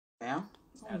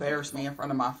Embarrass me in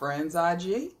front of my friends,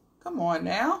 IG. Come on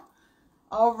now.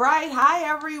 All right. Hi,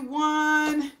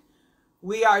 everyone.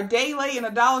 We are a day late and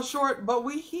a dollar short, but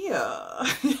we here.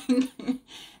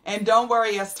 And don't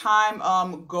worry, as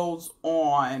time goes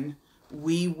on,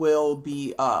 we will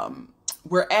be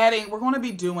we're going to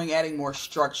be adding more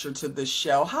structure to the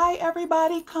show. Hi,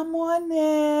 everybody. Come on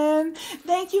in.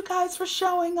 Thank you guys for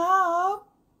showing up.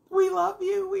 We love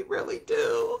you. We really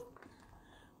do.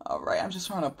 All right, I'm just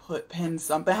trying to pin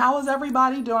something. How is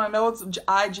everybody doing? I know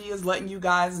IG is letting you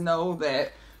guys know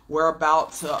that we're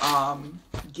about to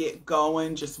get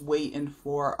going. Just waiting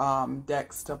for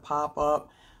decks to pop up.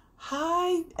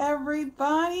 Hi,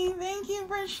 everybody. Thank you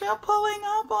for pulling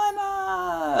up on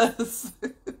us.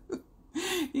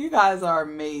 You guys are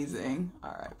amazing.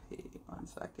 All right, P, 1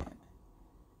 second.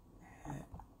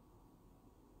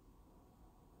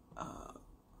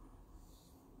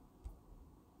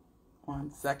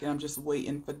 One second, I'm just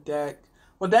waiting for Dex.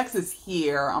 Well, Dex is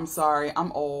here. I'm sorry, I'm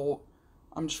old.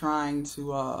 I'm trying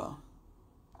to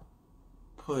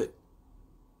put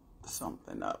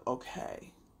something up.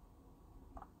 Okay.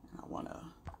 I want to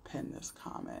pin this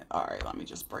comment. All right, let me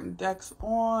just bring Dex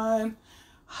on.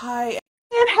 Hi,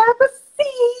 and have a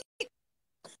seat.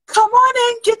 Come on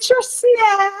in, get your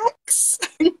snacks.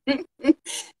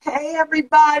 Hey,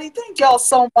 everybody. Thank y'all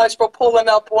so much for pulling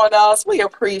up on us. We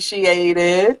appreciate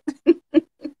it.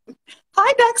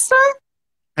 Hi, Dexter.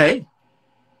 Hey.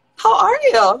 How are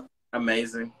you?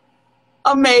 Amazing.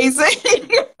 Amazing.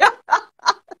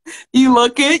 You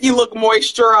look it. You look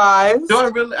moisturized. Do I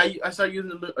really? I started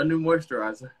using a new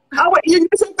moisturizer. Oh, wait, you're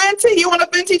using Fenty? You want a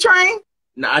Fenty train?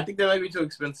 No, I think that might be too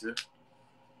expensive.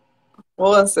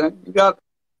 Well, listen, you got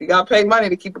to pay money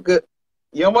to keep it good.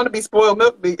 You don't want to be spoiled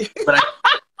milk. But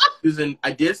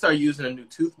I did start using a new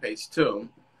toothpaste too,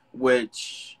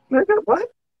 which. What?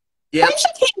 Yeah. Hey,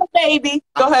 Shakira, baby.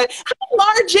 Go ahead. Hi,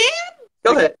 Marjan.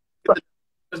 Go ahead.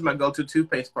 Is my go-to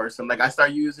toothpaste person. Like I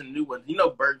started using new ones. You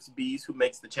know Burt's Bees, who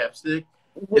makes the chapstick?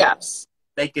 Yes.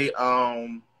 They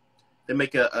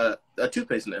make a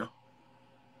toothpaste now.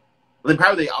 Well,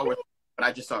 they always, but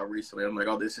I just saw it recently. I'm like,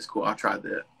 oh, this is cool. I'll try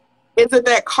that. Is it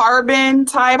that carbon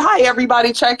type? Hi,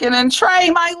 everybody checking in. Trey,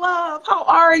 my love, how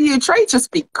are you? Trey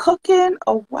just be cooking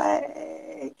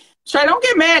away. Trey, don't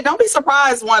get mad. Don't be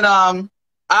surprised when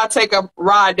I take a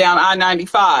ride down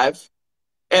I-95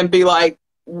 and be like,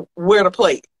 where the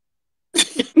plate?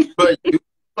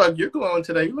 But you're glowing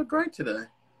today. You look great today.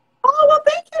 Oh, well,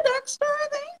 thank you, Dexter.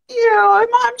 Thank you.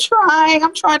 I'm trying.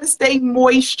 I'm trying to stay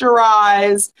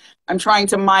moisturized. I'm trying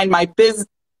to mind my business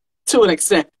to an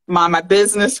extent. Mind my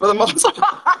business for the most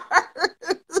part.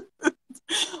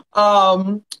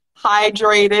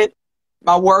 Hydrated.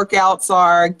 My workouts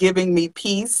are giving me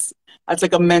peace. I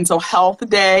took a mental health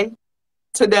day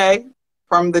today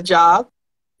from the job.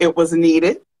 It was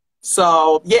needed.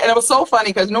 So, yeah, and it was so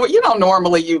funny because,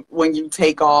 normally when you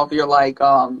take off, you're like,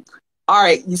 all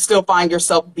right, you still find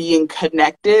yourself being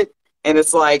connected. And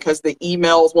it's like, because the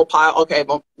emails will pile. Okay,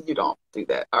 well, you don't do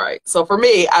that. All right. So for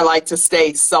me, I like to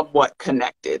stay somewhat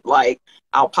connected. Like,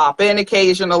 I'll pop in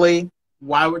occasionally.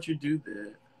 Why would you do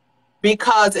that?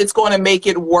 Because it's going to make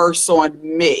it worse on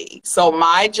me. So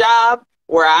my job,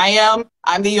 where I am,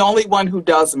 I'm the only one who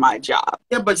does my job.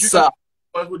 Yeah, but you're the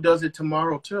one who does it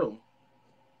tomorrow, too.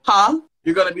 Huh?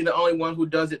 You're going to be the only one who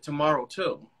does it tomorrow,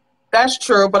 too. That's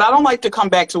true, but I don't like to come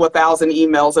back to 1,000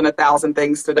 emails and 1,000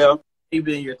 things to do. You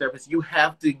being your therapist, you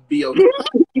have to be okay.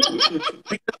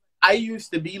 Because I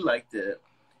used to be like that,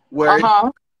 where it's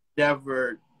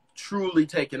never truly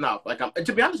taken off. Like,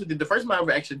 to be honest with you, the first time I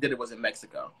ever actually did it was in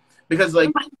Mexico. Because, like,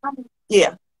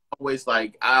 yeah,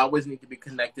 I always need to be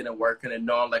connected and working and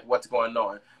knowing, like, what's going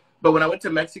on. But when I went to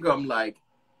Mexico, I'm like,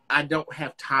 I don't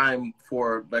have time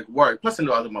for like work. Plus, I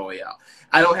know I was on my way out.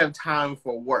 I don't have time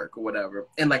for work or whatever.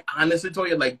 And like honestly, told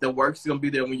you, like the work's gonna be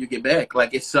there when you get back.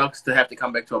 Like it sucks to have to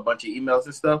come back to a bunch of emails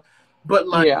and stuff. But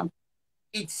like,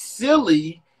 it's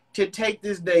silly to take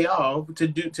this day off to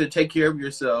take care of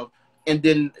yourself, and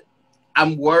then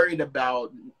I'm worried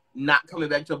about not coming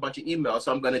back to a bunch of emails.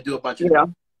 So I'm gonna do a bunch of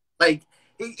like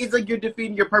it's like you're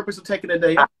defeating your purpose of taking a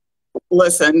day off.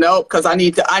 Listen, no, because I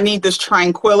need this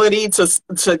tranquility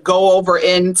to go over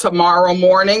in tomorrow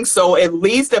morning. So at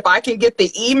least if I can get the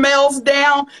emails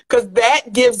down, because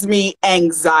that gives me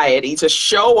anxiety to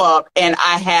show up and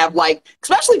I have like,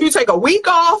 especially if you take a week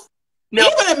off. No.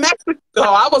 Even in Mexico,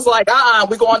 I was like,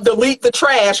 we're going to delete the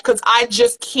trash because I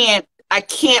just can't. I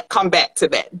can't come back to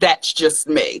that. That's just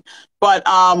me. But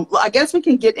I guess we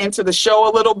can get into the show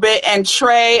a little bit. And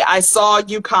Trey, I saw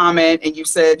you comment and you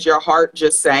said your heart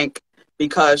just sank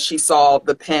because she saw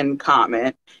the pin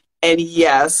comment. And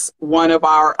yes, one of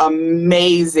our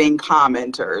amazing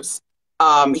commenters.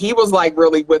 He was like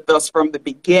really with us from the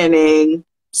beginning,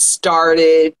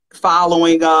 started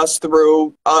following us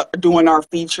through doing our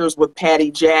features with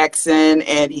Patty Jackson,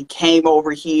 and he came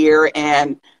over here,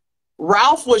 and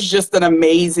Ralph was just an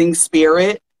amazing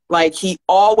spirit. Like he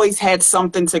always had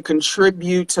something to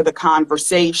contribute to the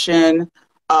conversation.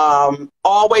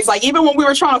 Always, like even when we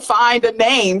were trying to find a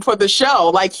name for the show,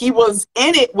 like he was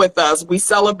in it with us. We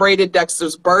celebrated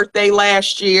Dexter's birthday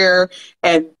last year,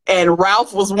 and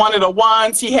Ralph was one of the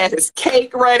ones. He had his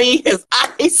cake ready, his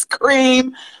ice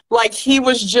cream. Like he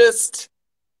was just.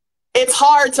 It's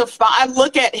hard to find. I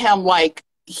look at him like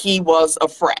he was a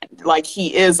friend. Like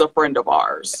he is a friend of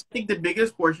ours. I think the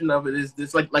biggest portion of it is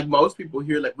this, like most people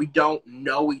here, like we don't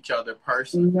know each other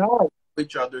personally. No.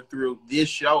 Each other through this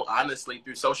show, honestly,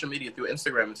 through social media, through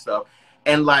Instagram and stuff.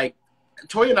 And like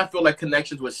Toya and I feel like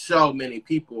connections with so many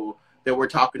people that we're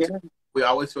talking to. We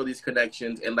always feel these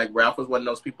connections. And like Ralph was one of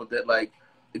those people that like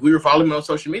if we were following him on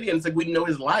social media and it's like we know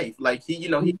his life. Like he,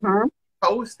 he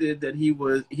posted that he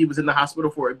was in the hospital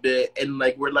for a bit, and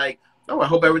like we're like, oh, I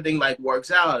hope everything like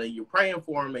works out, and you're praying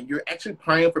for him, and you're actually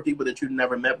praying for people that you've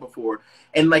never met before.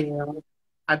 And like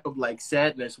type of like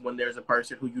sadness when there's a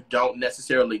person who you don't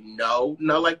necessarily know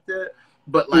like that,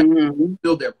 but like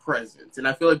feel their presence. And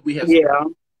I feel like we have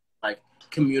like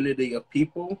community of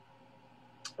people,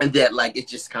 and that like it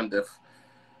just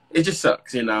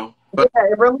sucks, But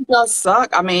yeah, it really does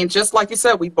suck. I mean, just like you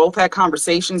said, we both had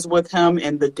conversations with him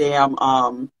in the damn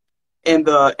in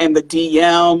the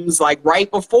DMs, like right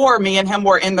before me and him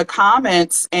were in the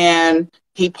comments, and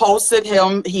he posted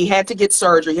he had to get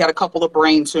surgery. He had a couple of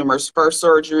brain tumors. First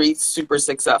surgery, super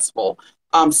successful.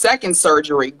 Second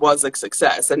surgery was a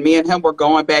success. And me and him were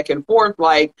going back and forth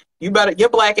like, your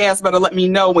black ass better let me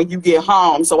know when you get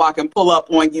home so I can pull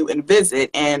up on you and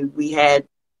visit. And we had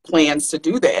plans to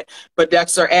do that. But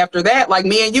Dexter, after that, like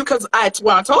me and you, because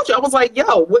when I told you, I was like,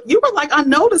 yo, you were like, I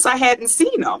noticed I hadn't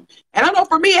seen him. And I know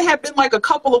for me, it had been like a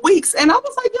couple of weeks. And I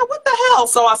was like, yo, what the hell?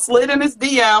 So I slid in his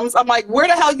DMs. I'm like, where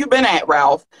the hell you been at,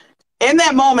 Ralph? In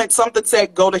that moment, something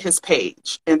said, go to his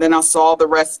page. And then I saw the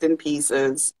rest in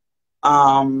pieces.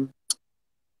 That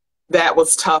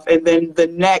was tough. And then the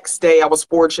next day, I was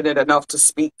fortunate enough to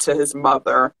speak to his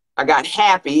mother. I got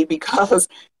happy because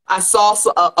I saw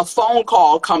a phone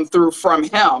call come through from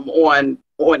him on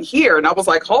here. And I was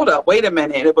like, hold up, wait a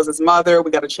minute. It was his mother.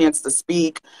 We got a chance to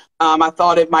speak. I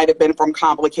thought it might have been from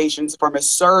complications from his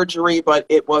surgery, but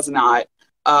it was not.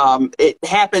 It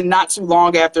happened not too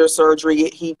long after surgery.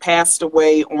 He passed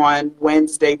away on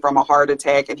Wednesday from a heart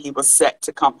attack, and he was set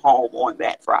to come home on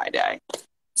that Friday.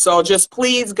 So just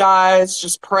please, guys,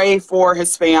 just pray for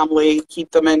his family.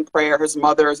 Keep them in prayer. His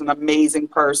mother is an amazing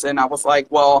person. I was like,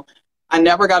 well, I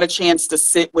never got a chance to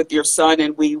sit with your son,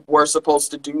 and we were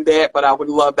supposed to do that, but I would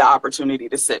love the opportunity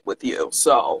to sit with you.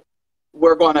 So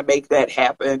we're going to make that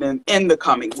happen in the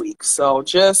coming weeks. So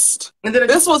this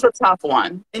was a tough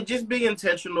one. And just be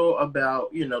intentional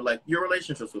about, like your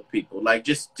relationships with people. Like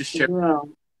just share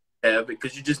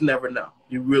because you just never know.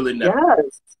 You really never know.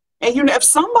 Yes. And if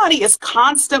somebody is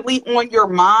constantly on your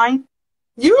mind,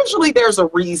 usually there's a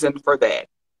reason for that.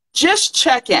 Just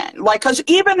check in. Like, because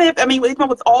even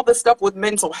with all this stuff with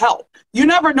mental health, you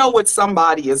never know what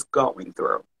somebody is going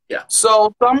through. Yeah.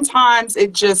 So sometimes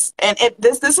this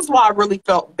is why I really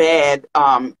felt bad,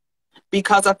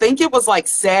 because I think it was like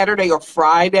Saturday or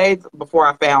Friday before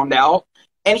I found out,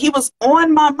 and he was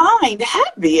on my mind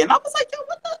heavy, and I was like, yo,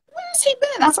 where's he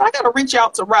been? I said, I got to reach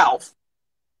out to Ralph.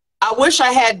 I wish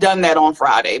I had done that on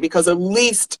Friday, because at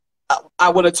least I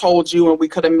would have told you and we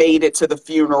could have made it to the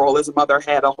funeral. His mother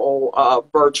had a whole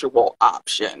virtual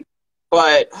option.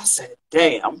 But I said,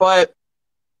 damn. But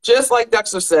just like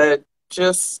Dexter said,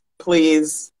 just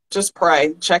please, just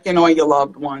pray. Check in on your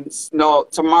loved ones. No,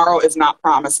 tomorrow is not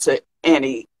promised to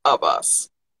any of us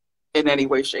in any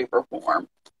way, shape, or form.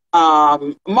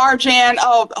 Marjan,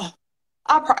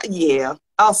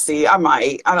 I'll see. I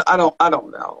might. I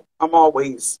don't know. I'm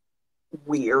always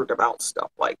weird about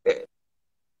stuff like that.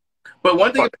 But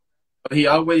one thing, he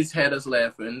always had us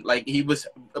laughing. Like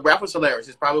Ralph was hilarious.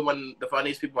 He's probably one of the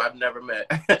funniest people I've never met.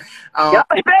 Thank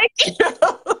you.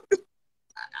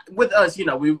 With us,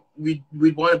 we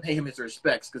want to pay him his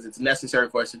respects because it's necessary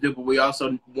for us to do. But we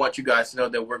also want you guys to know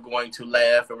that we're going to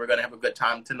laugh and we're going to have a good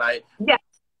time tonight. Yes.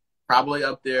 Probably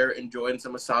up there enjoying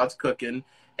some Assad's cooking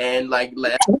and like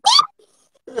laugh.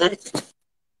 He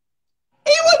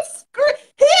was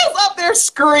up there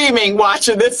screaming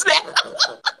watching this now.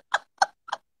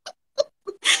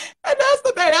 And that's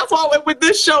the thing. That's why when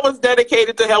this show is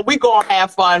dedicated to him, we gonna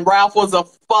have fun. Ralph was a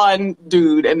fun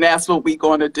dude, and that's what we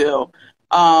gonna do.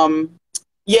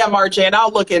 Yeah, Marjan,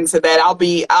 I'll look into that.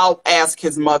 I'll ask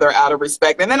his mother out of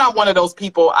respect. And then I'm one of those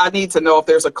people, I need to know if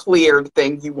there's a clear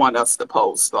thing you want us to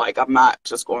post. Like, I'm not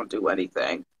just going to do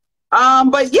anything.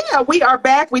 But yeah, we are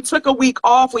back. We took a week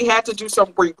off. We had to do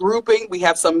some regrouping. We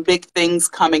have some big things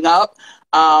coming up.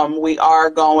 We are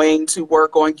going to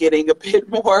work on getting a bit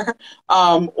more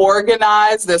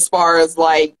organized as far as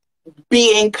like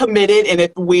being committed, and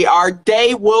if our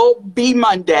day will be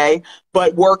Monday,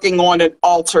 but working on an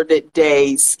alternate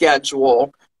day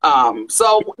schedule.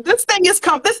 So this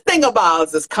thing of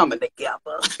ours is coming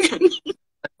together.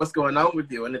 What's going on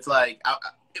with you? And it's like,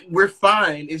 we're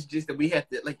fine. It's just that we have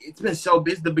to, like, it's been so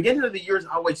busy. The beginning of the year is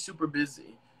always super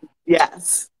busy.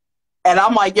 Yes. And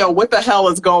I'm like, yo, what the hell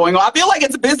is going on? I feel like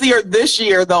it's busier this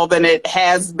year, though, than it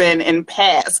has been in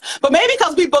past. But maybe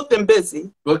because we booked and busy.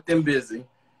 Booked and busy.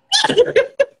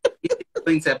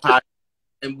 Things at pod,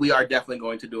 and we are definitely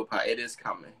going to do a pod. It is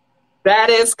coming. That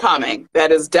is coming. That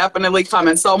is definitely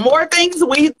coming. So more things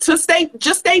just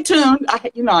stay tuned. I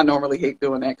normally hate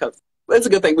doing that because it's a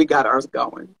good thing we got ours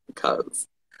going because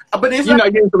but it's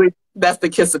usually that's the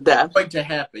kiss of death. Going to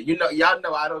happen. Y'all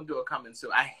know I don't do a coming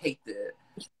soon. I hate that.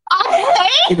 I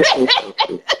hate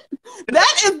it.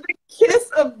 That is the kiss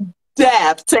of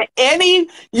death to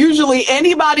usually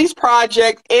anybody's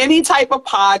project, any type of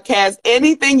podcast,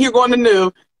 anything you're going to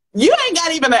do. You ain't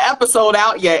got even an episode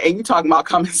out yet, and you talking about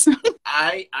coming soon.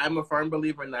 I'm a firm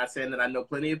believer in that, saying that I know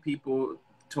plenty of people,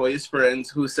 Toya's friends,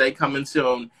 who say coming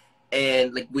soon,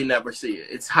 and like we never see it.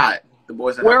 It's hot. The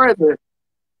boys are Where is it?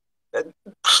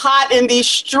 Hot in these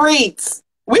streets.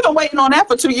 We've been waiting on that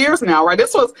for 2 years now, right?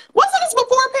 Wasn't this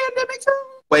before pandemic too?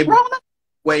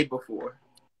 Way before.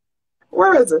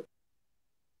 Where is it?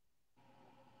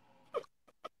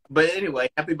 But anyway,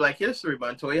 happy Black History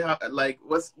Month, Toya.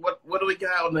 What do we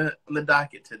got on the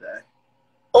docket today?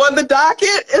 On the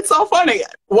docket, it's so funny.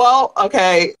 Well,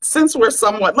 okay, since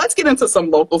let's get into some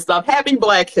local stuff. Happy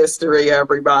Black History,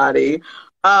 everybody.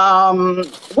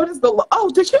 What is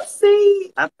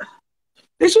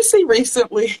did you see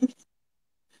recently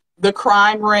the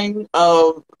crime ring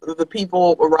of the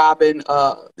people robbing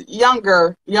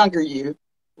younger youth,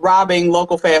 robbing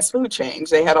local fast food chains?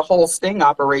 They had a whole sting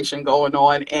operation going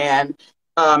on, and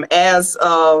as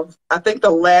of I think the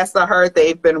last I heard,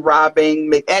 they've been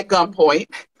robbing at gunpoint,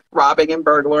 robbing and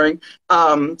burglaring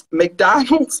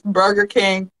McDonald's, Burger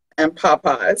King, and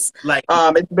Popeyes. Like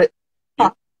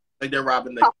they're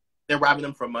robbing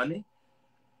them for money.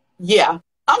 Yeah,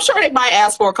 I'm sure they might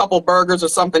ask for a couple burgers or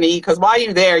something to eat, because while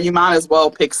you're there, you might as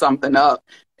well pick something up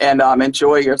and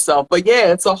enjoy yourself. But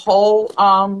yeah, it's a whole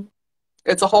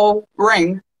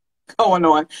ring going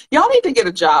on. Y'all need to get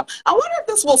a job. I wonder if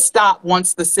this will stop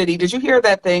once the city. Did you hear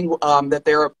that thing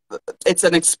that it's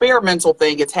an experimental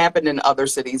thing. It's happened in other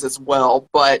cities as well,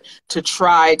 but to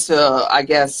try to, I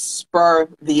guess, spur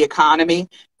the economy,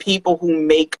 people who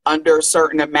make under a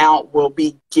certain amount will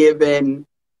be given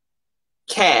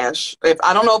cash.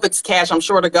 I don't know if it's cash, I'm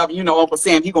sure the government, Uncle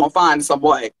Sam, he's gonna find some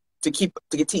way to keep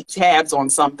tabs on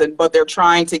something, but they're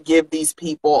trying to give these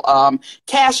people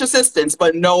cash assistance,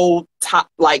 but no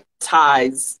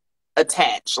ties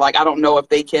attached. Like, I don't know if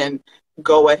they can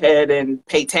go ahead and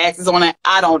pay taxes on it.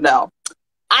 I don't know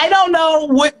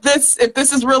if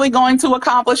this is really going to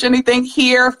accomplish anything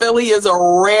here. Philly is a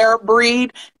rare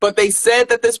breed, but they said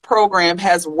that this program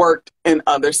has worked in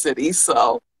other cities.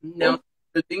 So no,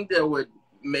 the thing that would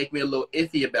make me a little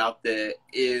iffy about that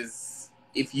is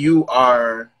if you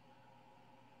are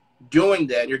doing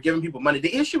that, you're giving people money.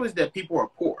 The issue is that people are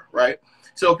poor, right?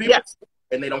 So people, yes,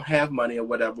 and they don't have money or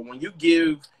whatever. When you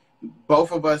give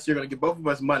both of us, you're going to give both of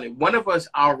us money. One of us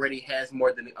already has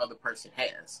more than the other person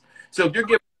has. So if you're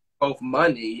giving both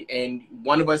money and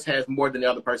one of us has more than the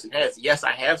other person has, yes,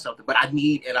 I have something, but I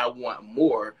need and I want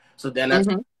more. So then that's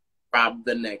rob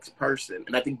the next person.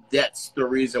 And I think that's the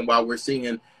reason why we're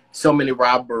seeing so many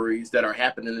robberies that are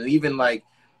happening. And even like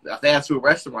a fast food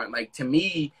restaurant, like, to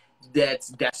me, that's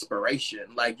desperation.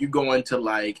 Like, you go into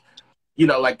like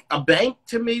a bank,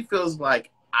 to me feels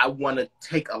like I want to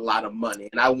take a lot of money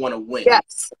and I want to win.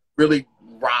 Yes. Really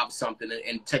rob something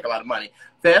and take a lot of money.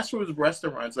 Fast food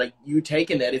restaurants, like, you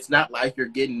taking that, it's not like you're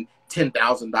getting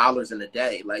 $10,000 in a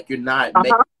day. Like, you're not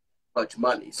making much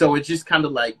money. So it's just kind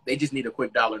of like they just need a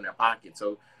quick dollar in their pocket.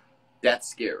 So that's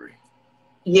scary.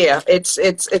 Yeah,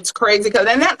 it's crazy,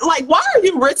 and that, like, why are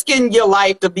you risking your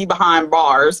life to be behind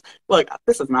bars? Look,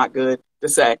 this is not good to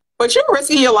say, but you're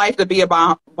risking your life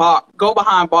to go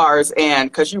behind bars, and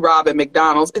because you rob at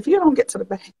McDonald's, if you don't get to the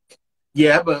bank,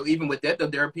 Yeah, but even with that, though,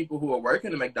 there are people who are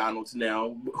working at McDonald's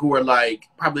now who are like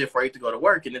probably afraid to go to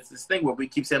work, and it's this thing where we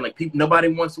keep saying like, people, nobody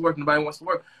wants to work, nobody wants to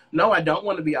work. No, I don't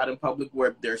want to be out in public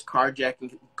where there's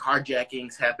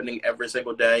carjackings happening every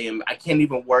single day, and I can't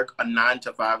even work a 9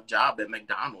 to 5 job at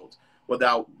McDonald's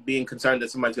without being concerned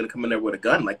that somebody's going to come in there with a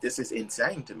gun. Like, this is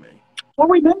insane to me. Well,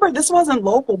 remember, this wasn't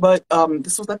local, but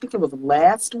this was, I think it was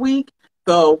last week.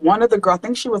 One of the girls, I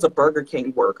think she was a Burger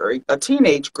King worker, a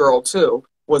teenage girl too,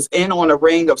 was in on a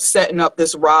ring of setting up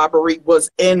this robbery,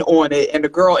 was in on it, and the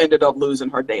girl ended up losing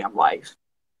her damn life.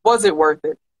 Was it worth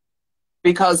it?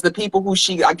 Because the people who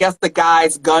I guess the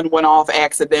guy's gun went off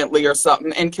accidentally or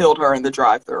something and killed her in the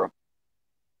drive-thru.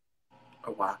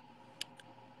 Oh, wow.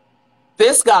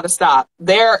 This got to stop.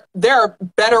 There are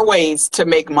better ways to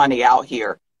make money out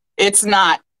here. It's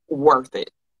not worth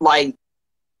it. Like,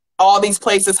 all these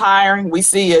places hiring, we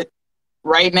see it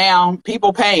right now,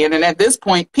 people paying. And at this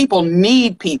point, people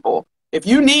need people. If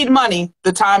you need money,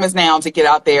 the time is now to get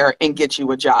out there and get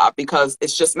you a job, because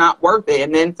it's just not worth it.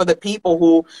 And then for the people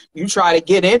who you try to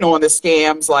get in on the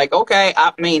scams, like, okay,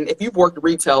 I mean, if you've worked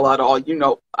retail at all, you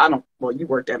know, you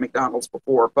worked at McDonald's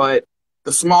before, but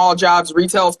the small jobs,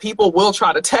 retails, people will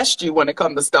try to test you when it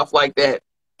comes to stuff like that.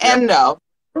 And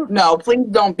no, please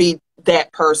don't be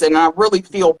that person. And I really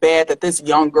feel bad that this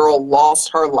young girl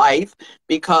lost her life,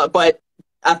 but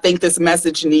I think this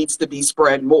message needs to be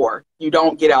spread more. You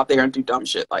don't get out there and do dumb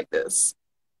shit like this.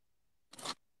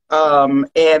 And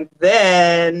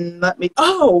then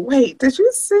wait, did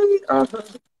you see?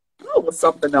 It was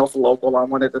something else local I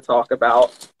wanted to talk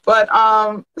about. But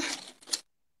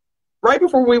right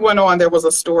before we went on, there was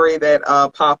a story that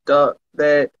popped up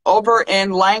that over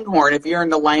in Langhorne, if you're in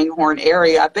the Langhorne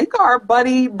area, I think our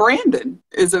buddy Brandon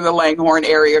is in the Langhorne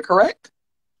area, correct?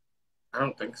 I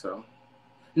don't think so.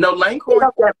 No, Langhorne.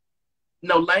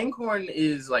 No, Langhorne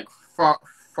is like far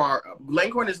up.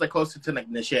 Langhorne is like closer to like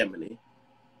Neshaminy.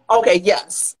 Okay,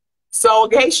 yes. So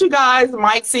in case you guys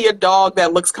might see a dog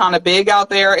that looks kind of big out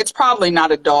there, it's probably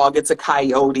not a dog, it's a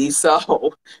coyote.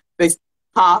 So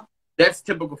That's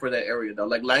typical for that area though.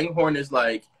 Like Langhorne is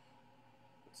like.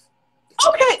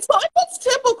 Okay, so if it's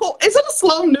typical, is it a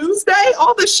slow news day?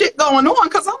 All this shit going on,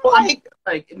 because I'm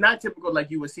like not typical like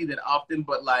you would see that often,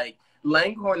 but like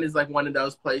Langhorne is like one of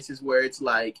those places where it's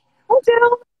like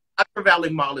Oxford Valley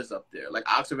Mall is up there, like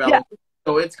Oxford Valley. Yeah.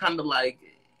 So it's kind of like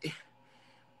I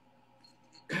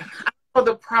don't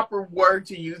know the proper word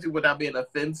to use it without being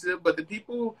offensive, but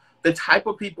the type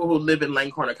of people who live in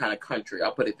Langhorne are kind of country.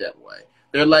 I'll put it that way.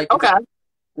 They're like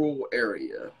rural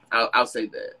area. I'll say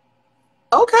that.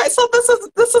 Okay, so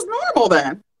this is normal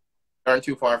then. Aren't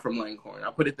too far from Langhorne.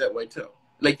 I'll put it that way too.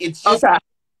 Like it's just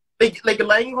like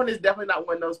Langhorne is definitely not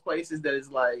one of those places that is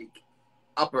like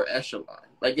upper echelon.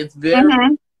 Like it's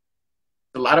very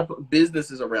a lot of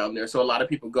businesses around there, so a lot of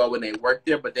people go and they work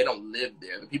there, but they don't live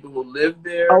there. The people who live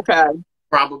there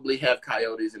probably have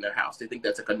coyotes in their house. They think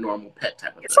that's like a normal pet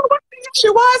type of thing.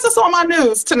 So why is this on my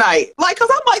news tonight? Like, because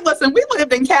I'm like, listen, we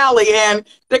lived in Cali, and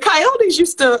the coyotes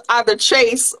used to either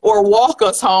chase or walk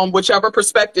us home, whichever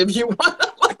perspective you want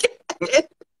to look at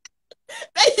it.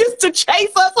 They used to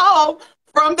chase us home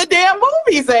from the damn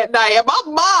movies at night. And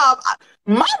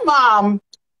my mom,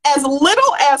 as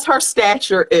little as her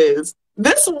stature is,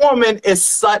 this woman is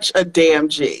such a damn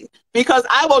G, because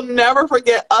I will never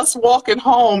forget us walking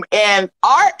home and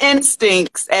our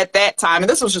instincts at that time, and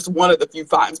this was just one of the few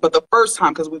times, but the first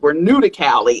time, because we were new to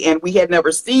Cali and we had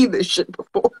never seen this shit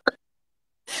before.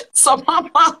 So my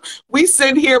mom, we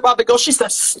sit here about to go, she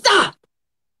said, stop.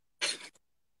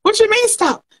 What you mean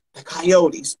stop? The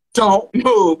coyotes don't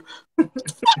move. What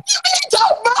you mean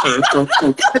don't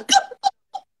move?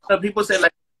 So people say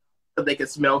like they can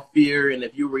smell fear, and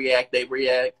if you react, they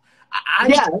react.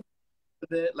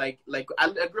 Like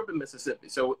I grew up in Mississippi,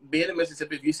 so being in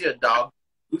Mississippi, if you see a dog,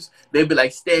 they'd be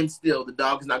like, "Stand still. The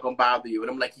dog is not gonna bother you." And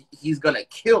I'm like, "He's gonna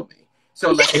kill me." So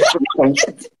like,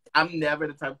 I'm never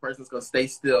the type of person that's gonna stay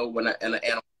still when an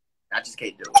animal. I just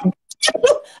can't do it.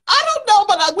 I don't know,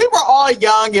 but we were all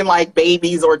young and like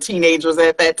babies or teenagers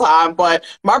at that time. But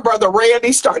my brother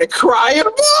Randy started crying.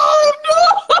 Oh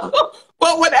no!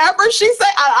 But whenever she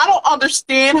said, I don't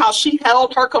understand how she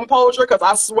held her composure, because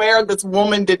I swear this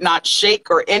woman did not shake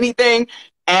or anything.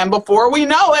 And before we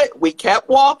know it, we kept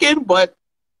walking, but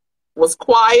was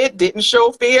quiet, didn't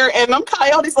show fear, and them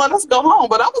coyotes let us go home.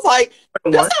 But I was like,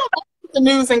 this don't make the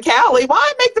news in Cali.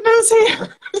 Why make the news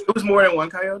here? It was more than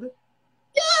one coyote?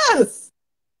 Yes.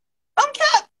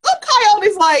 Some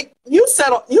coyotes like, you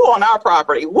on our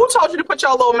property. Who told you to put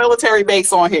your little military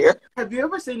base on here? Have you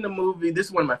ever seen the movie? This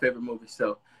is one of my favorite movies.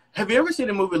 So, have you ever seen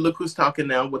the movie Look Who's Talking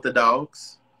Now with the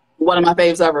dogs? One of my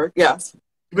faves ever. Yes.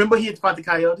 Remember he had fought the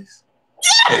coyotes?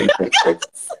 Yes.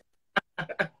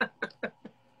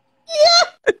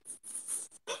 Yes.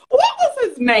 What was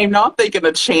his name? No, I'm thinking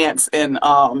of Chance in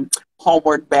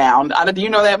Homeward Bound. Do you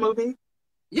know that movie?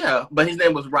 Yeah, but his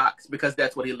name was Rocks because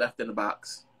that's what he left in the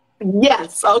box.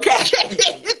 Yes. Okay.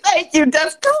 Thank you.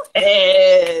 That's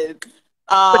correct.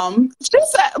 She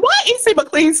said, why E.C.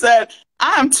 McLean said,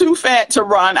 I am too fat to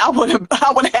run. I would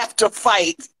have to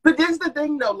fight. But this is the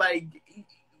thing though, like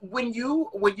when you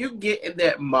get in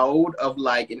that mode of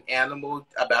like an animal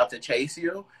about to chase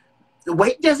you, the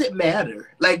weight doesn't matter.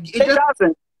 Like It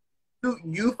doesn't.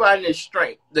 you find this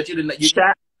strength that you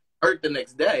got hurt the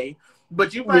next day,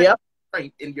 but you find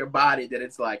strength in your body that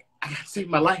it's like, I gotta save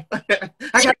my life.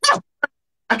 I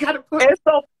gotta put. And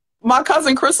so my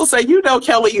cousin Crystal said, you know,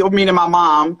 Kelly, meaning my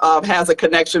mom, has a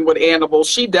connection with animals.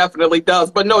 She definitely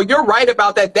does. But no, you're right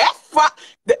about that.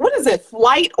 What is it?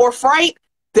 Flight or fright?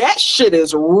 That shit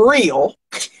is real.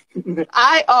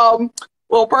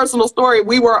 Little personal story.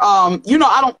 We were, you know,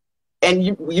 I don't, and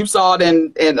you saw it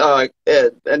in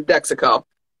Dexico.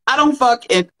 I don't fuck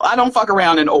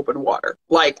around in open water.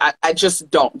 Like I just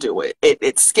don't do it.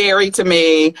 It's scary to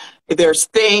me. There's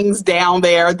things down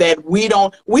there that we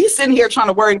sitting here trying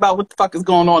to worry about what the fuck is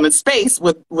going on in space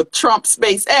with Trump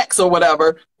SpaceX or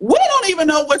whatever. We don't even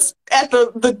know what's at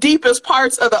the deepest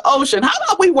parts of the ocean. How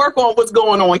about we work on what's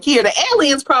going on here? The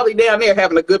aliens probably down there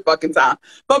having a good fucking time.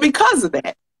 But because of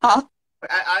that, huh?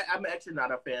 I'm actually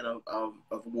not a fan of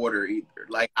water either.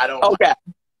 Like I don't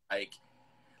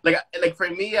like for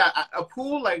me, a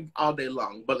pool like all day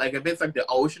long. But like if it's like the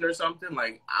ocean or something,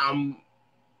 like I'm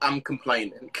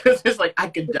complaining because it's like I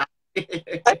could die.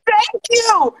 Thank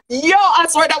you. Yo, I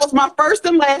swear that was my first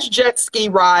and last jet ski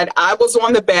ride. I was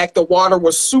on the back. The water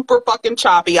was super fucking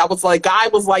choppy. I was like, guy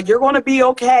was like, you're going to be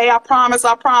okay. I promise.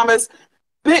 I promise.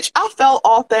 Bitch, I fell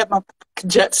off that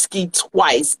jet ski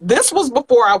twice. This was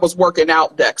before I was working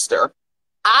out, Dexter.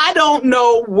 I don't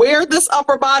know where this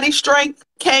upper body strength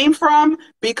came from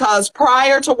because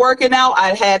prior to working out,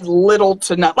 I had little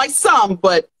to nothing, like some,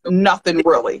 but nothing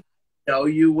really. Know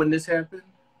you when this happened?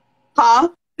 Huh?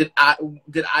 Did I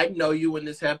know you when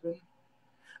this happened?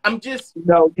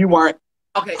 No, you weren't.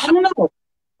 Okay, I don't know.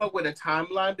 Up with a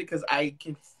timeline because I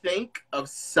can think of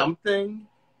something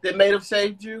that may have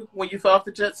saved you when you fell off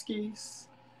the jet skis.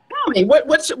 Tell me, what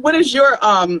is your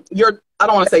I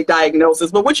don't want to say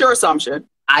diagnosis, but what's your assumption?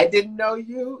 I didn't know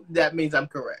you. That means I'm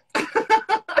correct. Okay.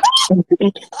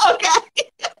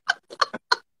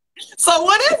 So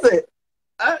what is it?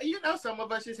 You know, some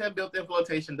of us just have built-in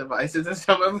flotation devices, and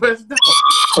some of us don't.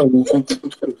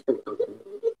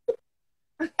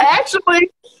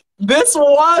 Actually, this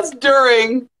was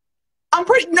during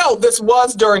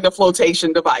the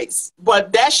flotation device.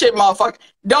 But that shit, motherfucker,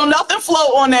 don't nothing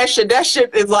float on that shit. That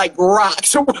shit is like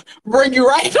rocks. Bring you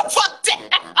right the fuck down.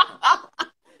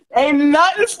 Ain't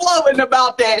nothing floating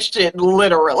about that shit,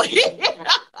 literally.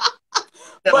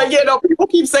 But you know, people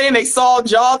keep saying they saw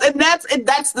Jaws, and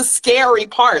that's the scary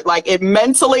part. Like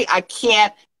mentally, I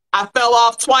can't. I fell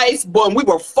off twice, but we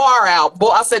were far out. But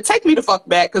I said, take me the fuck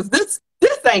back, because this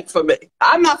ain't for me.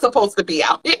 I'm not supposed to be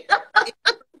out here.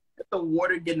 The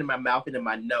water getting in my mouth and in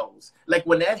my nose. Like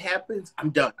when that happens,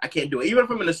 I'm done. I can't do it. Even if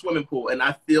I'm in a swimming pool and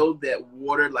I feel that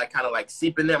water like kind of like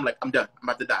seep in there, I'm like, I'm done. I'm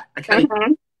about to die. I can't.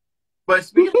 But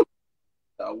speaking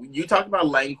of, you talked about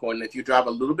Langhorne. If you drive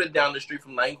a little bit down the street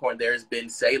from Langhorne, there's Ben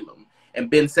Salem. And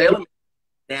Ben Salem is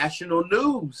national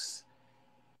news.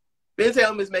 Ben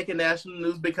Salem is making national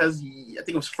news because I think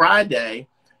it was Friday.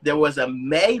 There was a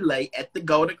melee at the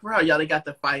Golden Corral. Y'all, they got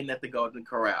the fighting at the Golden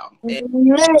Corral. And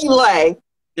Melee.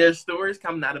 there's stories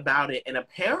coming out about it, and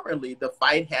apparently the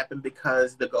fight happened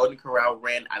because the Golden Corral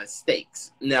ran out of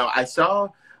steaks. Now, I saw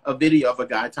a video of a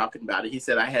guy talking about it. He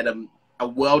said, I had a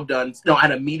well done, no, I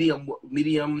had a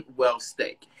medium well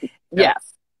steak.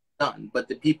 Yes. Done, but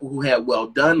the people who had well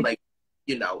done, like,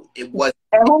 you know, it was.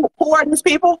 And who are these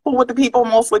people? Who would the people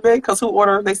mostly be? Because who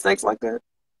order their steaks like that?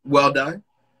 Well done.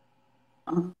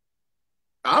 Uh-huh.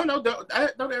 I don't know.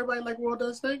 Don't everybody like well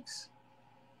done steaks?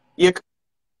 You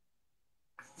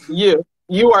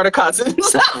are the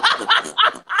cousins.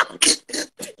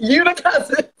 You the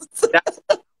cousins.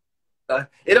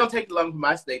 It don't take long for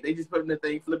my steak. They just put it in the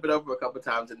thing, flip it over a couple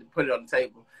times, and put it on the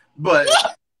table. But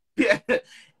yeah,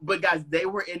 but guys, they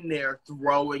were in there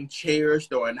throwing chairs,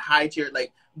 throwing high chairs.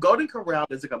 Like Golden Corral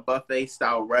is like a buffet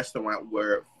style restaurant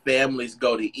where families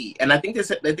go to eat. And I think they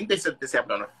said this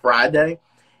happened on a Friday.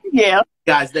 Yeah,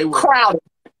 guys, they were crowded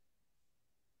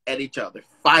at each other,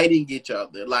 fighting each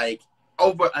other, like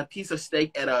over a piece of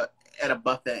steak at a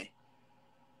buffet.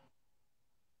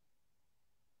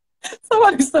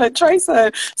 Somebody said, Trey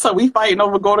said, so we fighting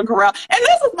over Golden Corral. And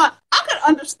this is I could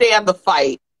understand the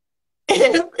fight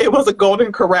if it was a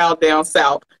Golden Corral down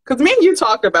south. Because me and you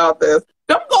talked about this.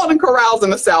 Them Golden Corrals in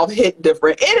the south hit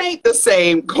different. It ain't the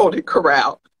same Golden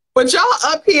Corral. But y'all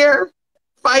up here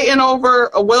fighting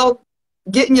over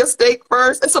getting your steak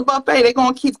first. It's a buffet. They're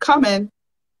going to keep coming.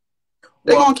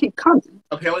 They're going to keep coming.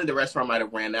 Apparently the restaurant might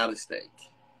have ran out of steak.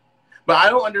 But I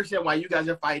don't understand why you guys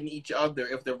are fighting each other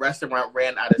if the restaurant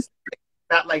ran out of steak.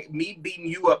 Not like me beating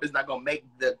you up is not going to make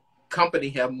the company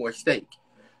have more steak.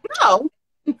 No.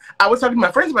 I was talking to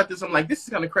my friends about this. I'm like, this is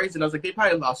kind of crazy. And I was like, they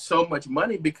probably lost so much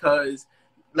money because,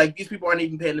 like, these people aren't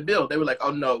even paying the bill. They were like,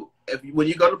 oh, no. When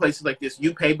you go to places like this,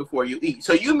 you pay before you eat.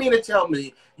 So you mean to tell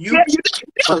me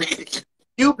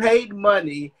you paid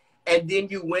money and then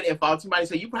you went and found somebody?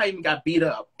 So you probably even got beat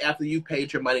up after you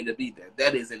paid your money to be there.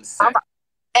 That is insane.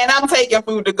 And I'm taking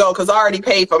food to go because I already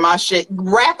paid for my shit.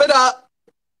 Wrap it up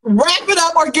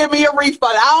or give me a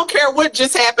refund. I don't care what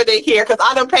just happened in here because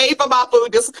I done paid for my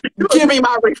food. Just give me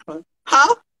my refund.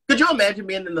 Huh? Could you imagine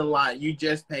being in the line? You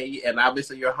just pay and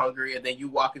obviously you're hungry and then you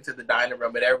walk into the dining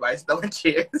room and everybody's throwing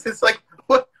chairs. It's like,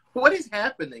 what is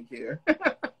happening here?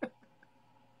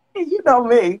 You know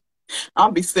me.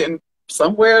 I'll be sitting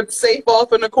somewhere safe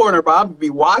off in the corner, but I'll be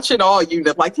watching all you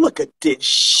like, look at this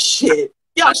shit.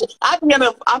 Y'all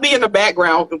I'll be in the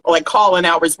background, like calling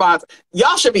out response.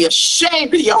 Y'all should be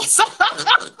ashamed of yourself.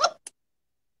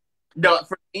 No,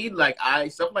 for me, like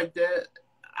stuff like that,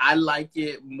 I like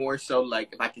it more so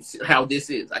like if I can see how this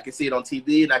is. I can see it on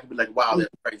TV and I can be like, wow, that's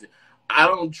crazy. I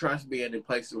don't trust being in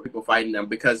places where people fighting them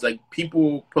because like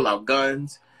people pull out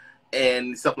guns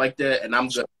and stuff like that, and I'm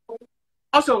good.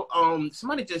 Also,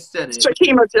 somebody just said it.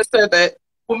 Shakima just said that.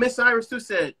 Well, Miss Cyrus too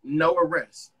said no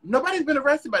arrest. Nobody's been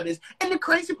arrested by this. And the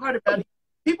crazy part about it,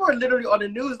 people are literally on the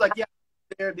news like, yeah,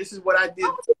 this is what I did.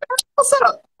 What's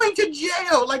up? Going to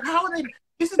jail. Like, how are they?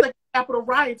 This is like Capitol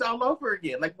riots all over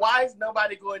again. Like, why is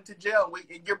nobody going to jail?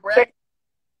 You're bragging.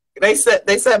 They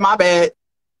said my bad.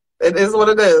 It is what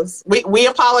it is. We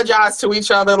apologize to each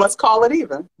other. Let's call it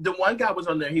even. The one guy was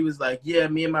on there. He was like, yeah,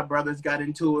 me and my brothers got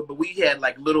into it, but we had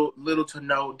like little to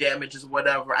no damages or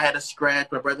whatever. I had a scratch.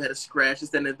 My brother had a scratch.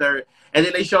 This and the third. And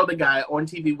then they showed the guy on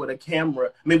TV with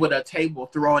with a table,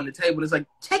 throwing the table. It's like,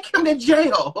 take him to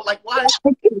jail. Like, why?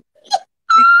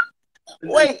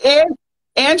 Wait,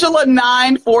 Angela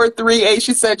 9438,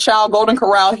 she said, child, Golden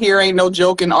Corral here ain't no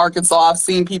joke in Arkansas. I've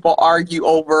seen people argue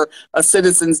over a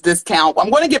citizen's discount. I'm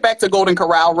going to get back to Golden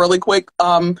Corral really quick.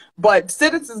 But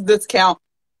citizen's discount,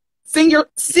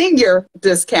 senior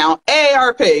discount,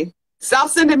 AARP. Stop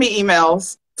sending me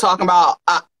emails talking about,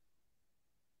 I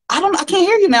can't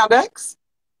hear you now, Dex.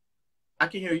 I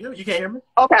can hear you. You can't hear me?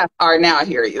 Okay. All right, now I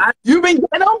hear you. You been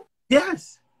getting them?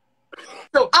 Yes.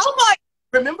 So I'm like,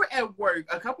 remember at work,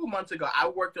 a couple months ago, I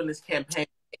worked on this campaign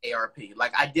with ARP.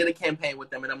 Like, I did a campaign with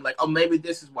them, and I'm like, oh, maybe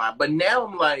this is why. But now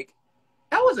I'm like,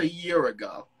 that was a year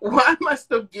ago. Why am I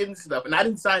still getting stuff? And I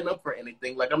didn't sign up for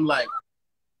anything. Like, I'm like,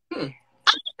 I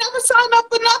never signed up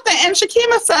for nothing. And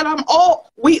Shakima said, I'm old.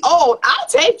 We old. I'll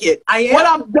take it. I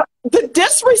am. The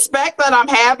disrespect that I'm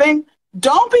having,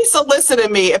 don't be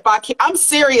soliciting me if I'm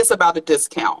serious about a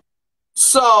discount.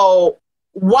 So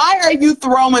why are you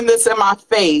throwing this in my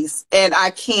face and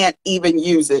I can't even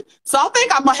use it? So I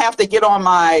think I'm going to have to get on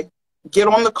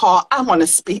the call. I want to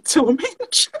speak to a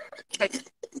manager.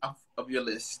 Of your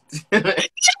list.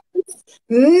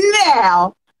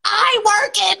 Now, I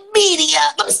work in media.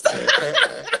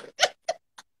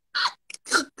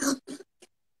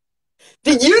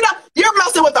 Did you know you're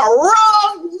messing with the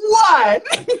wrong one?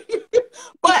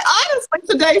 But honestly,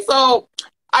 today, so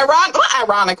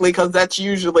ironically, because that's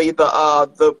usually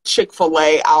the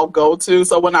Chick-fil-A I'll go to.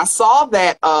 So when I saw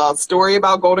that story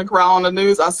about Golden Corral on the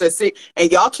news, I said, see,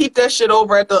 and y'all keep that shit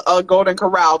over at the Golden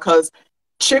Corral because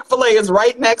Chick-fil-A is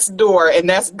right next door, and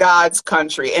that's God's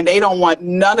country, and they don't want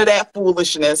none of that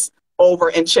foolishness over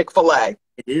in Chick-fil-A.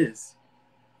 It is.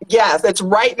 Yes, it's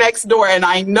right next door, and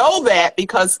I know that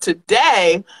because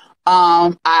today,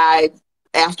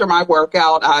 after my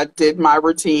workout, I did my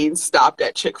routine, stopped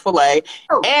at Chick-fil-A,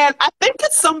 and I think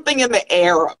it's something in the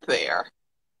air up there.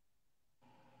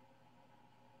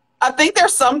 I think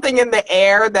there's something in the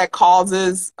air that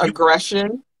causes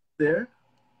aggression. There?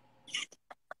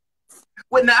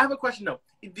 Wait, now I have a question, though.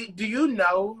 Do you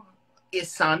know,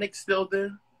 is Sonic still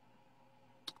there?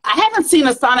 I haven't seen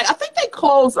a Sonic. I think they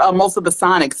closed most of the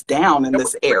Sonics down in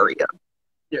this area.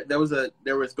 Yeah, there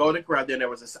was Golden Corral, then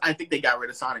I think they got rid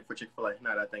of Sonic for Chick-fil-A,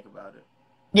 now that I think about it.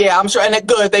 Yeah, I'm sure, and it's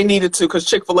good. They needed to because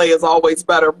Chick-fil-A is always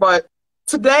better. But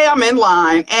today I'm in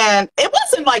line, and it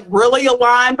wasn't like really a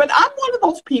line, but I'm one of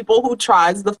those people who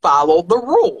tries to follow the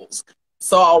rules.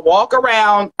 So I'll walk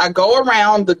around, I go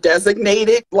around the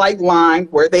designated like line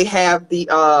where they have the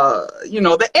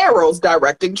the arrows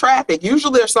directing traffic.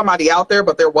 Usually there's somebody out there,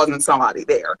 but there wasn't somebody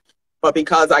there. But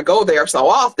because I go there so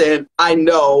often, I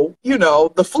know,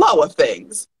 the flow of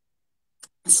things.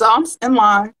 So I'm in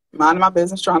line, minding my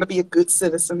business, trying to be a good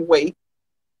citizen, wait.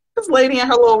 This lady in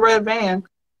her little red van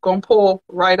gonna pull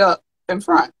right up in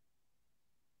front.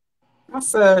 I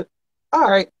said, all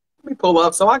right, let me pull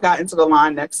up. So I got into the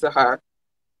line next to her,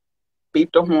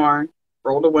 beeped the horn,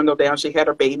 rolled the window down. She had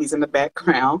her babies in the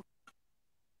background.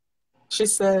 She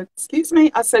said, excuse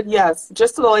me? I said, yes,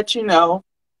 just to let you know,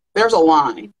 there's a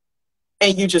line,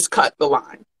 and you just cut the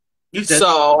line. You said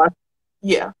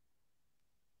yeah.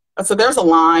 I said, there's a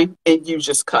line, and you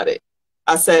just cut it.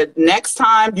 I said, next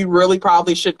time, you really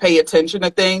probably should pay attention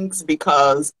to things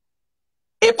because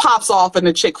it pops off in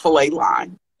the Chick-fil-A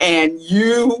line, and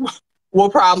you will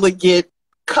probably get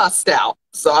cussed out.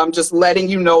 So I'm just letting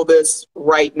you know this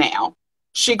right now.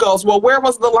 She goes, well, where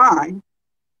was the line?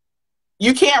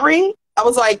 You can't read? I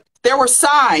was like, there were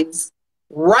signs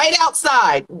right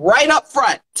outside, right up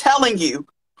front, telling you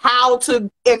how to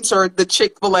enter the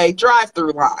Chick-fil-A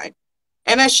drive-through line.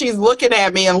 And then she's looking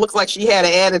at me and looks like she had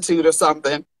an attitude or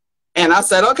something. And I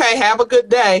said, okay, have a good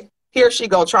day. Here she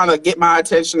go, trying to get my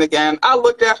attention again. I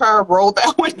looked at her, rolled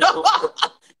that window.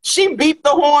 She beeped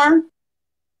the horn.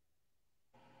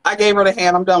 I gave her the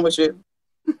hand. I'm done with you.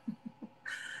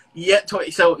 Yeah.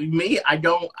 So me, I'm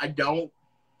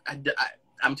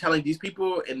telling you, these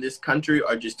people in this country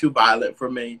are just too violent for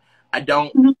me. I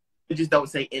just don't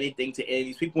say anything to any of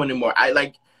these people anymore.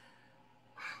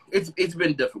 It's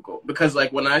been difficult because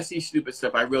like when I see stupid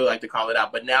stuff, I really like to call it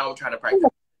out. But now I'm trying to practice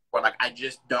where like I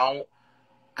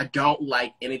don't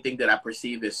like anything that I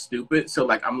perceive as stupid. So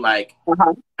like I'm like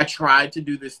I tried to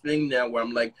do this thing now where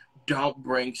I'm like, don't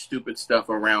bring stupid stuff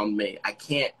around me. I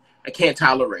can't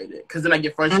tolerate it because then I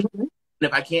get frustrated. And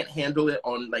if I can't handle it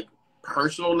on like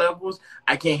personal levels,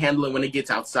 I can't handle it when it gets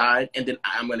outside, and then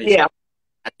I'm gonna.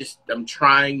 I'm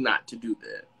trying not to do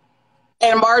that.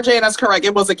 And Marjane is correct.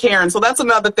 It was a Karen. So that's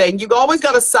another thing. You always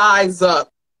got to size up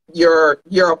your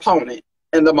opponent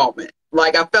in the moment.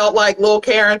 Like I felt like little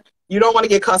Karen, you don't want to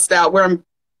get cussed out. We're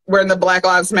in the Black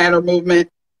Lives Matter movement.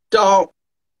 Don't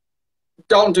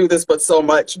do this, but so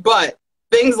much. But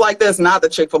things like this, not the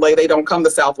Chick-fil-A, they don't come to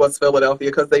Southwest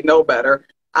Philadelphia because they know better.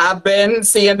 I've been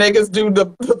seeing niggas do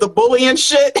the bullying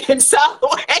shit in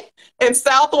Southwest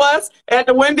at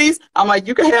the Wendy's. I'm like,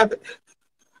 you can have it.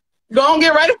 Go and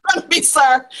get right in front of me,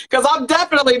 sir, because I'm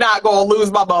definitely not going to lose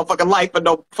my motherfucking life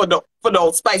for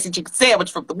no spicy chicken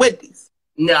sandwich from the Wendy's.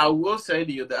 Now, I will say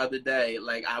to you the other day,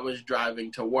 like I was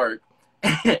driving to work,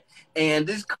 and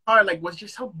this car like was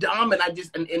just so dumb, and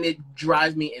and it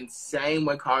drives me insane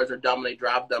when cars are dumb and they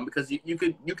drive dumb because you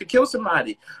could kill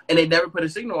somebody, and they never put a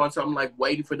signal on. So I'm like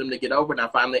waiting for them to get over, and I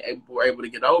finally were able to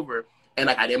get over, and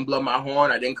like I didn't blow my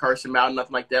horn, I didn't curse him out,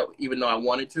 nothing like that, even though I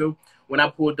wanted to. When I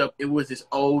pulled up, it was this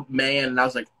old man, and I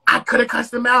was like, I could have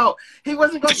cussed him out. He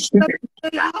wasn't going to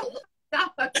cuss me out.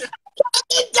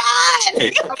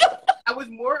 I was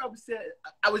more upset.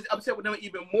 I was upset with him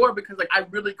even more because, like, I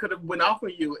really could have went off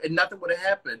on you, and nothing would have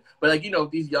happened. But,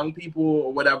 like, these young people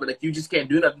or whatever, like, you just can't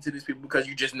do nothing to these people because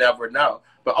you just never know.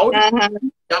 But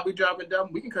y'all be driving dumb,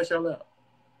 we can cuss y'all out.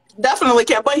 Definitely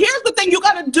can. But here's the thing. You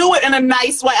got to do it in a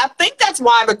nice way. I think that's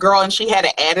why the girl, and she had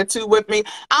an attitude with me.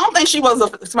 I don't think she was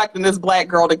expecting this black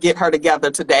girl to get her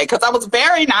together today because I was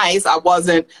very nice. I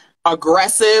wasn't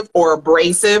aggressive or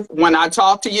abrasive when I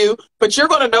talked to you. But you're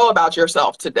going to know about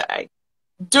yourself today.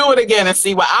 Do it again and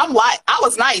see what I'm like. I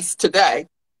was nice today,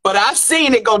 but I've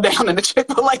seen it go down in the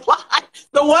Chick-fil-A line.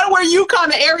 The one where you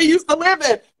kind of area used to live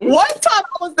in. One time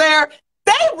I was there,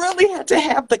 they really had to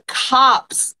have the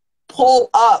cops pull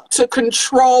up to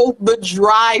control the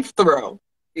drive-through.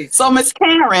 So, Miss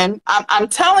Karen, I'm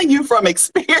telling you from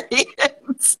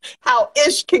experience how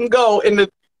ish can go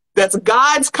that's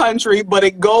God's country, but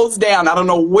it goes down. I don't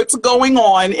know what's going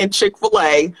on in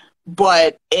Chick-fil-A,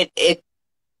 but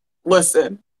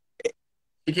listen,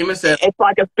 it's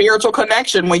like a spiritual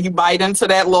connection when you bite into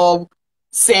that little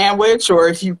sandwich, or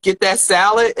if you get that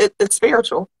salad, it's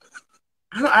spiritual.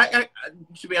 I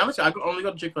to be honest, I only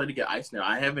go to Chick-fil-A to get ice now.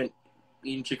 I haven't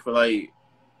eaten Chick-fil-A in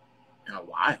a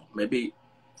while, maybe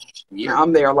a year.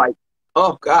 I'm there like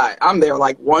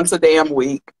once a damn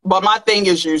week. But my thing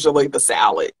is usually the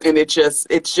salad, and it's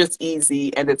just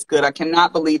easy and it's good. I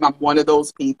cannot believe I'm one of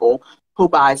those people who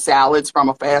buy salads from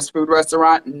a fast food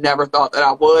restaurant. Never thought that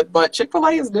I would, but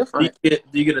Chick-fil-A is different. Do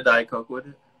you get a Diet Coke with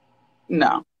it?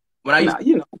 No. When I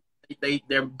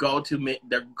their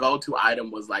go-to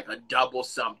item was like a double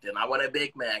something. I want a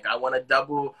Big Mac. I want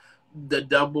the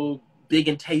double big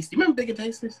and tasty. Remember big and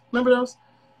tasties? Remember those?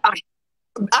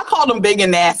 I called them big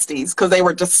and nasties because they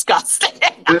were disgusting.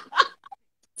 And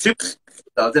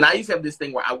I used to have this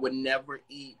thing where I would never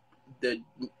eat the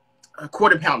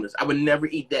quarter pounders. I would never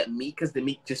eat that meat because the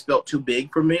meat just felt too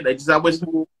big for me. I was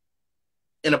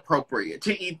inappropriate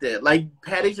to eat that. Like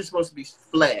patties are supposed to be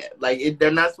flat. Like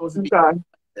they're not supposed to be like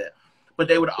that. But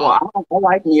they would. Well, I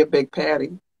like me a big patty.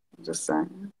 I'm just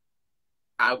saying.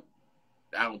 I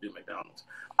don't do McDonald's.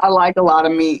 I like a lot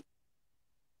of meat.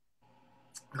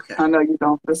 Okay. I know you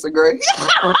don't disagree.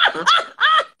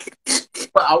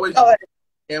 But I always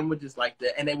sandwiches like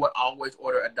that, and they would always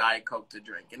order a Diet Coke to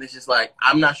drink, and it's just like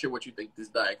I'm not sure what you think this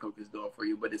Diet Coke is doing for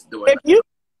you, but it's doing.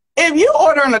 If you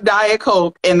ordering a Diet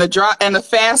Coke in the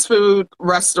fast food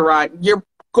restaurant, you're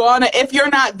gonna. If you're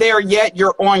not there yet,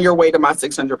 you're on your way to my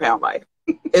 600-pound life.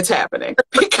 It's happening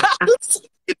because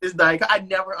this Diet Coke. I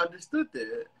never understood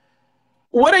that.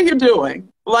 What are you doing?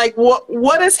 Like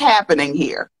what is happening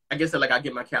here? I guess I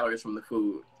get my calories from the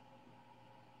food,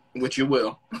 which you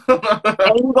will.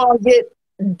 And you're gonna get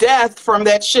death from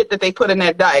that shit that they put in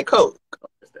that Diet Coke.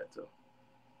 That too.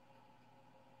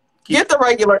 Get the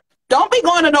regular. Don't be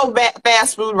going to no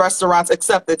fast food restaurants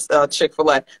except it's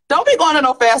Chick-fil-A. Don't be going to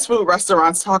no fast food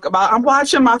restaurants talk about I'm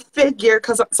watching my figure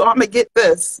so I'm gonna get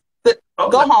this.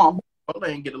 Go home.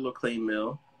 Chipotle and get a little clean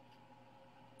meal.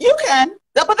 You can,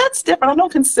 but that's different. I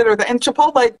don't consider that. And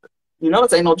Chipotle,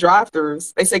 this ain't no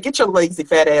drive-throughs. They say get your lazy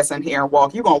fat ass in here and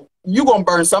walk. You gonna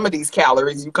burn some of these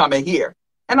calories. You come in here,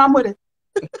 and I'm with it.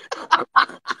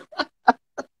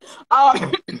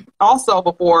 Also,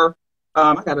 before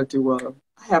I gotta do I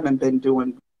haven't been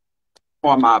doing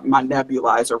on my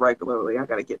nebulizer regularly. I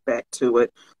gotta get back to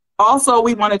it. Also,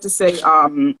 we wanted to say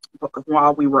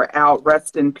while we were out,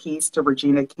 rest in peace to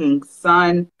Regina King's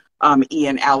son,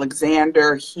 Ian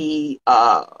Alexander. He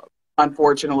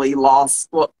unfortunately lost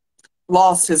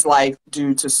his life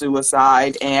due to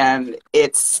suicide, and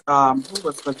it's who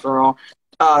was the girl?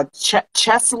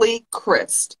 Chesley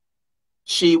Christ.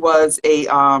 She was a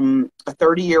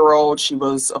 30-year-old. She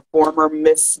was a former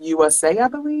Miss USA, I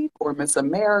believe, or Miss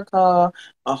America,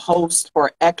 a host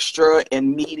for Extra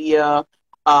and Media,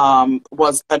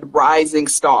 was a rising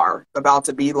star, about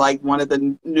to be like one of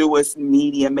the newest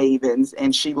media mavens,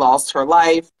 and she lost her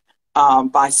life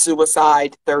by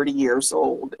suicide, 30 years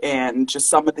old. And just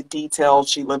some of the details: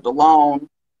 she lived alone,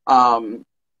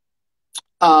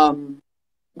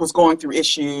 was going through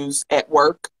issues at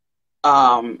work,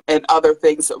 and other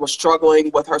things, that was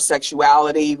struggling with her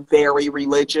sexuality, very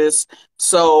religious.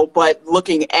 So, but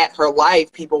looking at her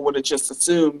life, people would have just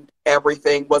assumed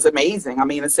everything was amazing. I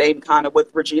mean, the same kind of with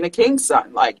Regina King's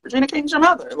son. Like, Regina King's your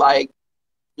mother. Like,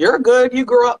 you're good. You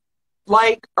grew up,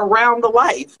 like, around the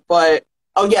life. But,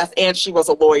 oh, yes, and she was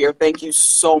a lawyer. Thank you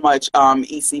so much,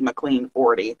 E.C. McLean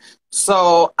 40.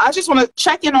 So I just want to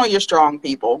check in on your strong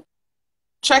people.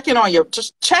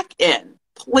 Just check in,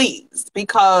 please,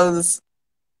 because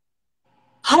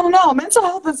I don't know, mental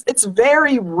health it's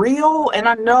very real. And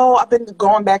I know I've been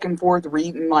going back and forth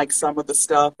reading like some of the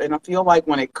stuff, and I feel like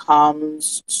when it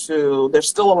comes to, there's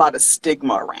still a lot of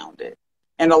stigma around it.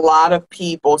 And a lot of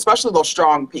people, especially those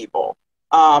strong people,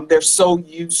 they're so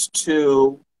used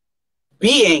to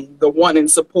being the one in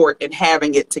support and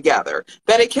having it together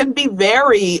that it can be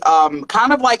very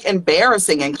kind of like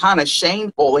embarrassing and kind of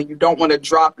shameful, and you don't want to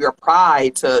drop your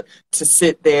pride to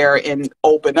sit there and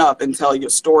open up and tell your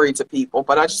story to people.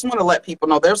 But I just want to let people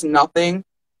know there's nothing,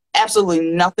 absolutely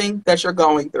nothing that you're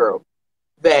going through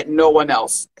that no one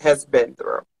else has been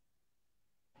through.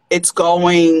 It's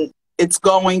going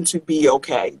to be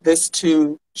okay. This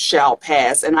too shall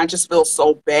pass. And I just feel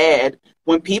so bad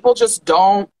when people just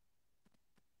don't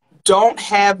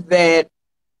have that,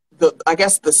 I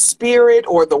guess the spirit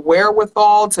or the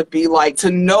wherewithal to be like,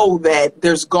 to know that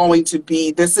there's going to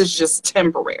be, this is just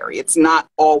temporary. It's not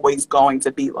always going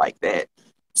to be like that.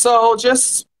 So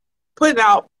just putting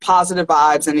out positive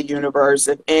vibes in the universe.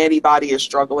 If anybody is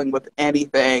struggling with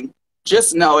anything,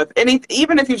 just know,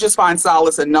 even if you just find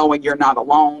solace in knowing you're not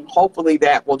alone, hopefully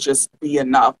that will just be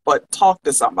enough. But talk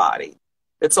to somebody.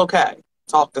 It's okay.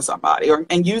 Talk to somebody,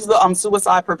 and use the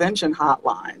suicide prevention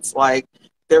hotlines. Like,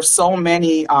 there's so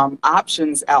many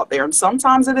options out there, and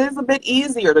sometimes it is a bit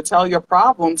easier to tell your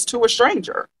problems to a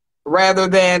stranger rather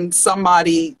than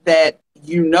somebody that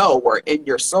you know or in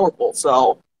your circle.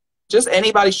 So just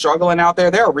anybody struggling out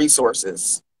there are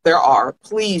resources. There are.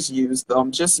 Please use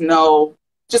them. Just know,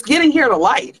 just getting here to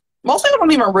life. Most people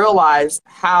don't even realize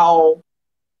how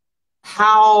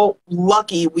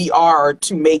lucky we are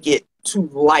to make it to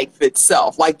life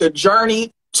itself. Like the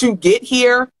journey to get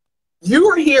here, you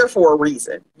are here for a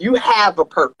reason. You have a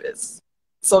purpose.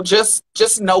 So just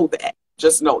know that.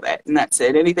 Just know that. And that's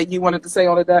it. Anything you wanted to say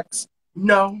on the Dex?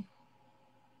 No.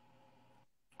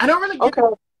 I don't really get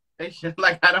Okay.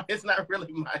 like I don't. It's not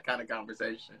really my kind of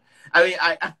conversation. I mean,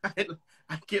 I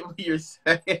get what you're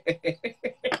saying.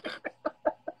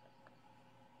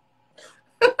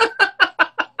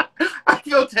 I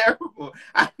feel terrible.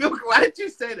 I feel. Why did you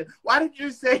say that? Why did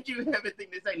you say you have anything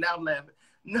to say? Now I'm laughing.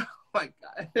 No, my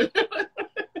God.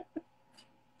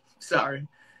 Sorry.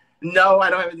 No, I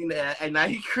don't have anything to add. And I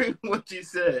agree with what you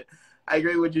said. I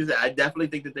agree with what you said. I definitely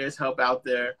think that there's help out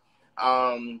there.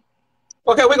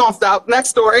 Okay, we're gonna stop. Next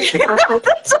story.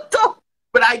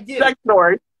 But I get next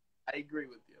story. I agree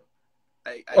with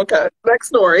you. Okay, next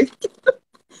story.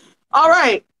 All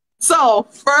right. So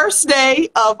first day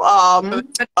of Can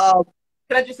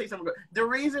I just say something? The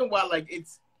reason why, like,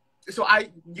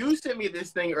 you sent me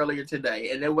this thing earlier today,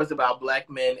 and it was about Black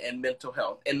men and mental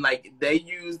health, and like they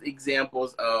used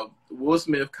examples of Will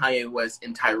Smith, Kanye West,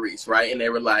 and Tyrese, right? And they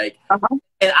were like,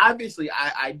 and obviously,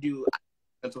 I do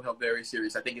mental health very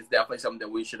serious. I think it's definitely something that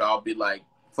we should all be like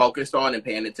focused on and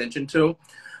paying attention to.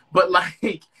 But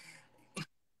like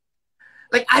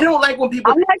I don't like when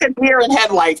people. I'm like a deer in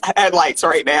headlights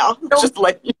right now. Just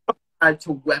like you know. Try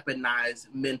to weaponize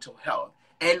mental health,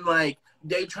 and like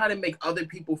they try to make other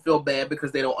people feel bad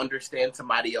because they don't understand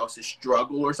somebody else's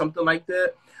struggle or something like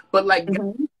that. But like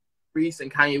Reese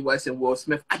and Kanye West and Will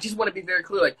Smith, I just want to be very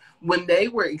clear. Like when they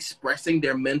were expressing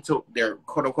their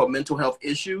quote unquote mental health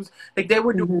issues, like they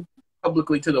were doing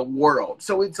publicly to the world.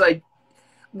 So it's like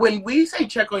when we say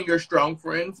check on your strong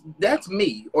friends, that's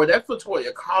me or that's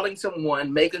Latoya calling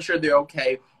someone, making sure they're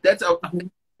okay. That's a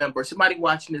member, somebody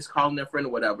watching this, calling their friend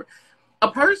or whatever.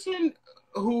 A person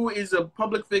who is a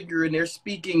public figure and they're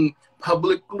speaking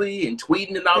publicly and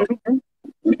tweeting and all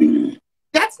that,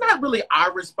 that's not really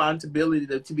our responsibility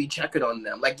to be checking on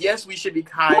them. Like, yes, we should be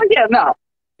kind. Oh, yeah, no.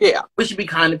 Yeah. We should be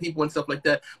kind to people and stuff like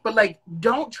that. But, like,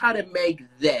 don't try to make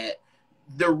that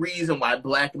the reason why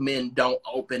Black men don't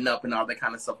open up and all that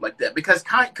kind of stuff like that. Because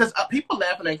people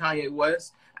laughing at Kanye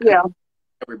West. Yeah.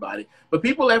 Everybody. But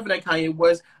people laughing at Kanye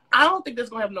West, I don't think that's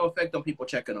going to have no effect on people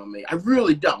checking on me. I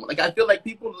really don't. Like, I feel like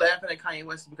people laughing at Kanye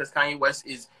West because Kanye West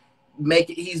is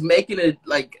he's making it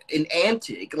like an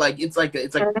antic. Like, it's like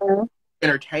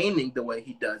entertaining the way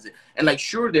he does it. And like,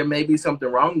 sure, there may be something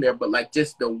wrong there, but like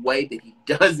just the way that he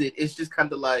does it, it's just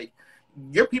kind of like,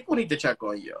 your people need to check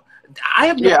on you. I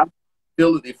have no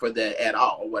ability for that at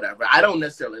all or whatever. I don't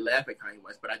necessarily laugh at Kanye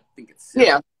West, but I think it's silly.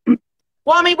 Yeah.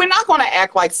 Well, I mean, we're not going to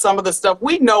act like some of the stuff.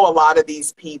 We know a lot of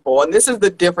these people, and this is the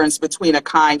difference between a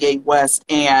Kanye West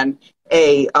and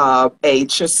a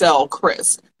Giselle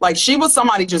Christ. Like, she was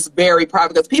somebody just very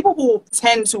private, because people who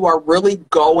tend to are really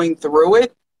going through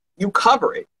it, you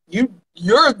cover it.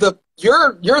 You're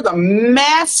the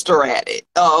master at it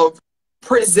of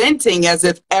presenting as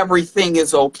if everything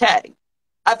is okay.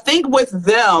 I think with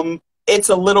them, it's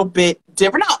a little bit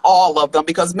different. Not all of them,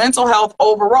 because mental health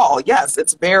overall, yes,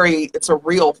 it's a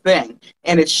real thing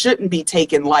and it shouldn't be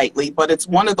taken lightly, but it's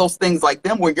one of those things like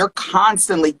them where you're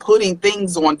constantly putting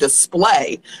things on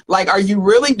display. Like, are you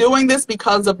really doing this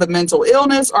because of the mental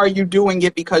illness? Or are you doing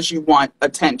it because you want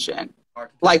attention?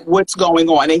 Like, what's going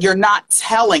on? And you're not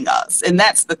telling us. And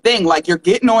that's the thing. Like, you're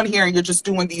getting on here and you're just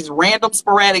doing these random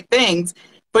sporadic things,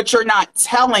 but you're not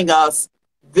telling us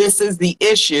this is the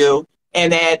issue.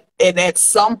 And at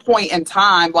some point in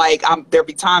time, like, there'll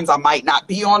be times I might not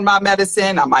be on my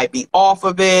medicine. I might be off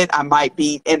of it. I might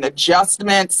be in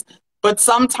adjustments. But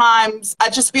sometimes I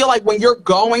just feel like when you're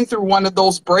going through one of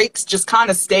those breaks, just kind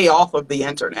of stay off of the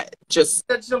internet. Just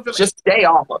stay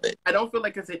off of it. I don't feel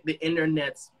like it's the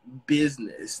internet's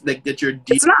business, like that you're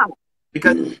dealing. It's not.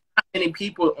 Because there's not many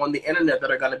people on the internet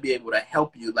that are going to be able to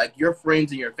help you. Like, your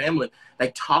friends and your family,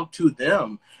 like, talk to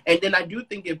them. And then I do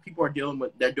think if people are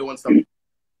they're doing something,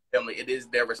 family, it is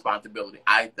their responsibility,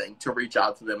 I think, to reach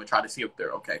out to them and try to see if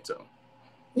they're okay too.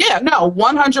 Yeah, no,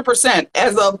 100%.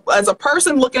 As a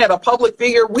person looking at a public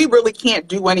figure, we really can't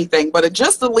do anything, but it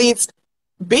just at least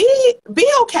be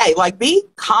okay. Like, be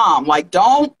calm. Like,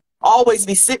 don't always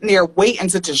be sitting there waiting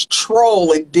to just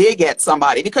troll and dig at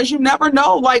somebody, because you never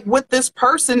know, like, what this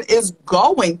person is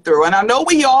going through. And I know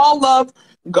we all love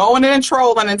going in and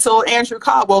trolling until Andrew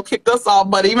Caldwell kicked us off,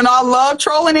 but even though I love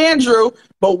trolling Andrew,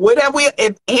 but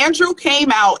if Andrew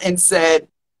came out and said,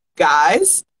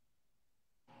 guys,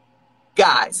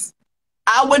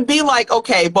 I would be like,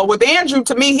 okay, but with Andrew,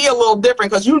 to me, he a little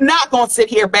different, because you're not going to sit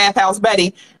here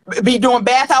be doing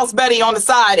Bathhouse Betty on the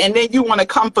side, and then you want to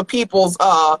come for people's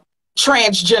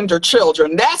transgender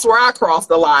children. That's where I crossed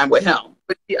the line with him.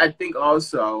 But I think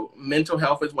also mental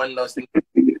health is one of those things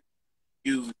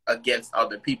used against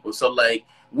other people. So like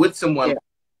with someone,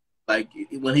 like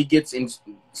when he gets in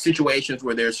situations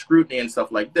where there's scrutiny and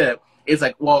stuff like that, it's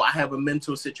like, well, I have a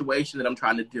mental situation that I'm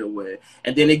trying to deal with.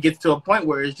 And then it gets to a point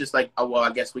where it's just like, oh, well,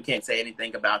 I guess we can't say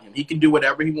anything about him. He can do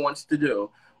whatever he wants to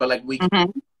do, but like we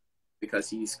can't, because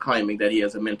he's claiming that he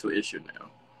has a mental issue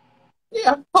now.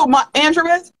 Yeah. Who, Andrew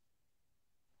is?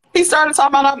 He started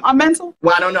talking about I'm mental?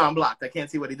 Well, I don't know. I'm blocked. I can't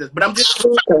see what he does. But I'm just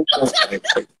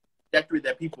trajectory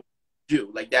that people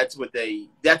do. Like that's what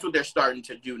they're starting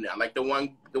to do now. Like the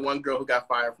one girl who got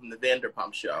fired from the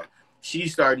Vanderpump show,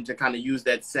 she's starting to kind of use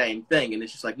that same thing, and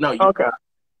it's just like, no, you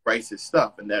racist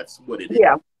stuff, and that's what it is.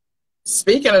 Yeah.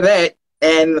 Speaking of that,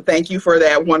 and thank you for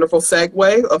that wonderful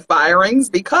segue of firings,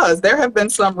 because there have been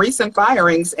some recent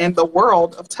firings in the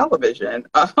world of television.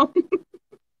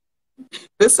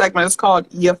 This segment is called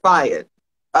 "You're Fired."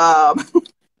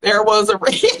 There was a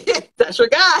that's your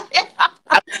guy.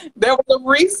 There was a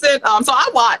recent so I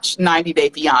watched 90 Day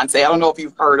Fiance. I don't know if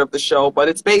you've heard of the show, but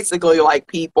it's basically like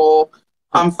people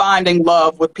finding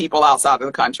love with people outside of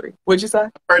the country. What'd you say?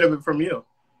 I've heard of it from you.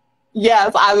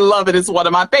 Yes, I love it. It's one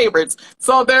of my favorites.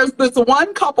 So there's this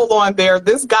one couple on there.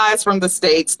 This guy's from the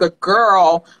States. The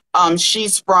girl,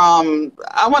 she's from,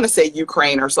 I want to say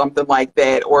Ukraine or something like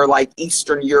that, or like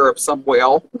Eastern Europe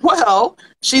somewhere. Well,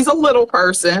 she's a little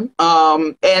person.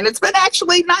 And it's been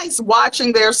actually nice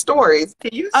watching their stories.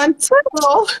 Can you Can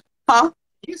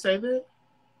you say that?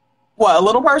 What, a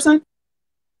little person?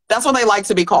 That's what they like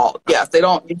to be called. Yes,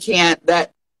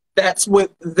 that's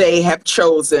what they have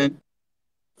chosen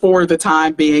for the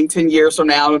time being. 10 years from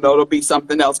now, I don't know, it'll be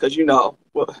something else, because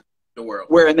the world,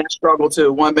 we're in that struggle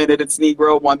too. 1 minute it's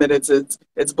Negro, 1 minute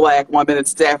it's Black, 1 minute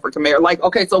it's African American. Like,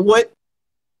 okay, so what?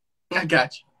 I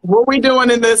got you. What are we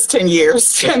doing in this 10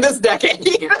 years, in this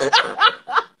decade?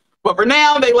 But for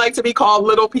now, they like to be called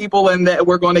little people, and that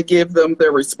we're going to give them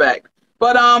their respect.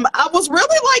 But I was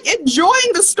really like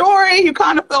enjoying the story. You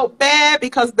kind of felt bad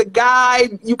because the guy,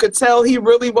 you could tell he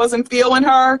really wasn't feeling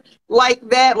her like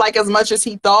that, like as much as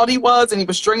he thought he was, and he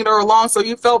was stringing her along, so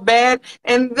you felt bad.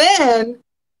 And then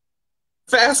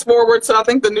fast forward to, I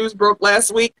think the news broke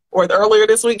last week or earlier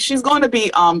this week, she's going to be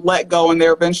let go, and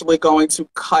they're eventually going to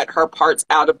cut her parts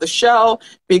out of the show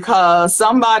because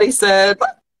somebody said,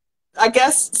 I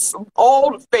guess,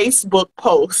 old Facebook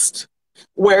post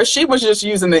where she was just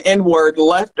using the N-word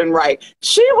left and right.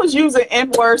 She was using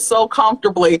N-word so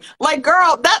comfortably. Like,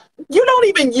 girl, that you don't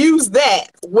even use that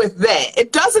with that.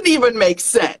 It doesn't even make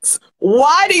sense.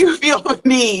 Why do you feel the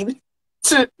need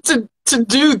to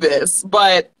do this?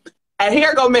 But, and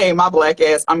here go me, my black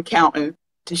ass, I'm counting.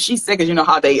 Did she say, because you know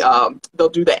how they'll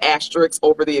do the asterisks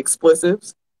over the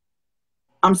expletives?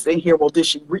 I'm sitting here, well, did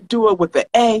she do it with the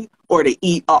A or the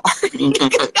ER?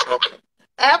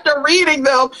 After reading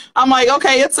them, I'm like,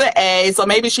 okay, it's an A, so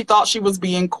maybe she thought she was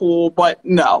being cool, but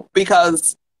no,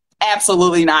 because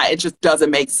absolutely not. It just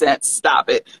doesn't make sense. Stop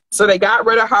it. So they got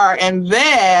rid of her, and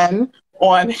then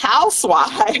on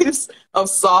Housewives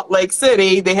of Salt Lake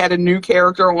City, they had a new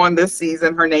character on this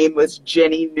season. Her name was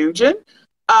Jenny Nugent.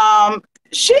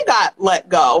 She got let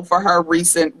go for her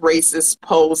recent racist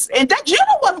post. And that, you're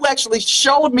the one who actually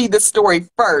showed me the story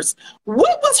first.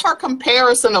 What was her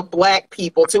comparison of black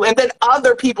people to, and then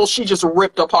other people she just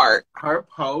ripped apart? Her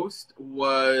post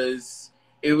was,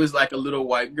 it was like a little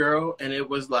white girl, and it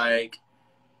was like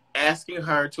asking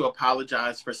her to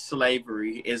apologize for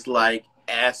slavery is like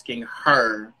asking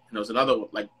her, and there was another one,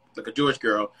 like a Jewish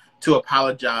girl, to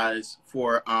apologize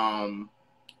for the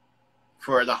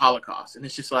Holocaust. And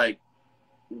it's just like,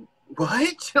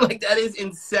 what? Like, that is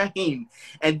insane.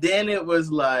 And then it was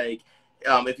like,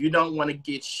 if you don't want to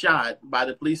get shot by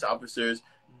the police officers,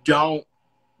 don't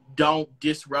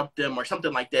disrupt them or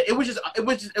something like that. It was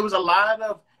a lot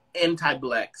of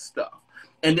anti-black stuff.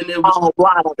 And then it was a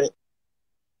lot of it.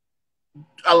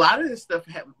 A lot of this stuff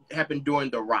happened during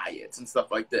the riots and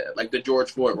stuff like that, like the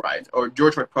George Floyd riots, or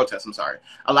George Floyd protests, I'm sorry.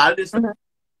 A lot of this stuff.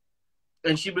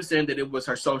 And she was saying that it was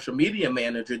her social media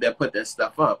manager that put that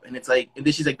stuff up. And it's like, and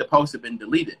then she's like, the posts have been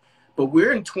deleted. But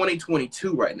we're in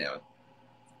 2022 right now.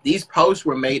 These posts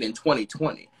were made in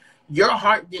 2020. Your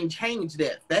heart didn't change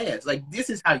that fast. Like,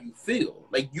 this is how you feel.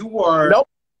 Like, you are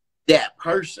that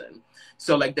person.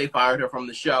 So, like, they fired her from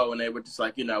the show, and they were just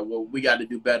like, you know, well, we got to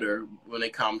do better when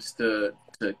it comes to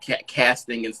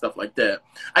casting and stuff like that.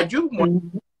 I do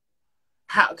want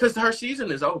because her season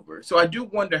is over. So I do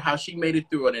wonder how she made it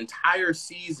through an entire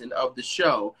season of the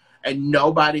show and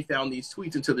nobody found these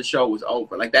tweets until the show was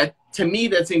over. Like, that, to me,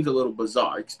 that seems a little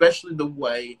bizarre, especially the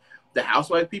way the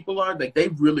housewife people are. Like, they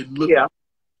really look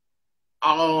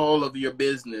all of your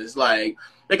business. Like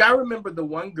I remember the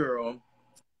one girl,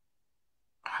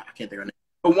 I can't think of her name,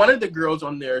 but one of the girls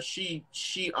on there,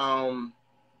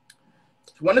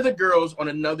 one of the girls on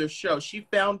another show, she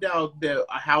found out that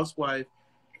a housewife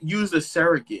used a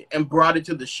surrogate and brought it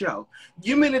to the show.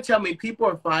 You mean to tell me people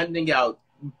are finding out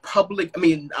private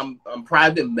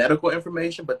medical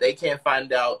information, but they can't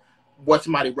find out what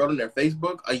somebody wrote on their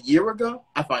Facebook a year ago?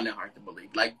 I find that hard to believe.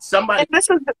 Like somebody.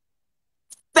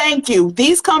 Thank you.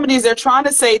 These companies, they're trying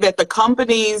to say that the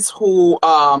companies who,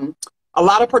 a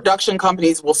lot of production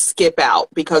companies will skip out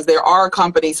because there are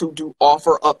companies who do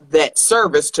offer up that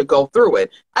service to go through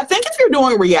it. I think if you're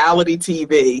doing reality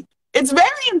TV, it's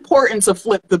very important to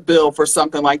flip the bill for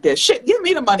something like this. Shit, give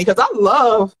me the money because I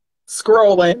love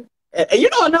scrolling. And you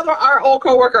know, our old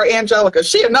coworker, Angelica,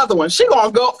 she another one. She's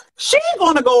gonna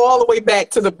go all the way back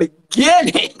to the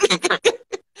beginning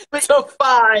to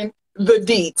find the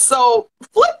deets. So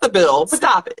flip the bill.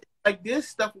 Stop it. Like this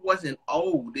stuff wasn't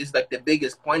old. It's like the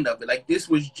biggest point of it. Like this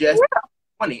was just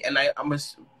 20, and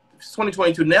it's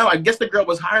 2022 now. I guess the girl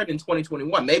was hired in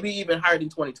 2021, maybe even hired in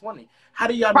 2020. How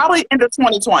do y'all probably into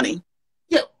 2020?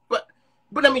 Yeah, but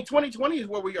I mean, 2020 is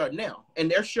where we are now, and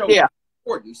their show is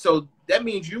important. So that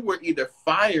means you were either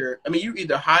fired. I mean, you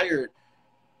either hired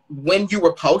when you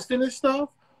were posting this stuff,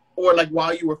 or like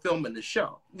while you were filming the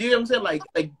show. Do you know what I'm saying?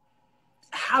 Like,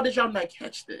 how did y'all not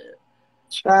catch that?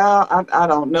 Child, I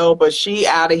don't know, but she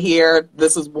out of here.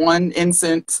 This is one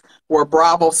instance where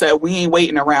Bravo said, we ain't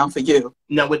waiting around for you.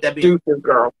 Now, would that be Deuces,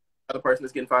 girl. Another person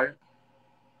that's getting fired?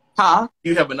 Huh?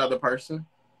 You have another person?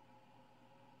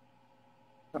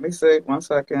 Let me see. 1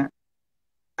 second.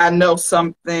 I know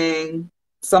something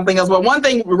else. But one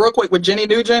thing real quick with Jenny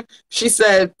Nugent, she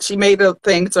said she made a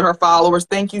thing to her followers.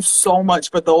 Thank you so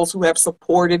much for those who have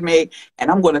supported me.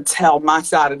 And I'm going to tell my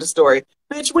side of the story.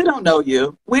 Bitch, we don't know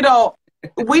you. We don't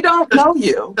know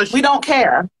you. We don't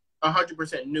care.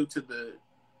 100% new to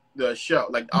the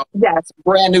show. Yes,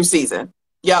 brand new season.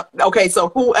 Yep. Okay, so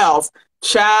who else?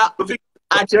 Child,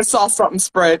 I just saw something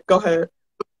spread. Go ahead.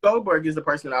 Goldberg is the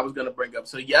person that I was going to bring up.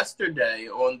 So yesterday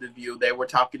on The View, they were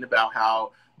talking about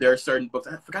how there are certain books.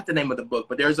 I forgot the name of the book,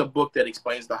 but there's a book that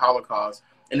explains the Holocaust,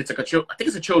 and it's like I think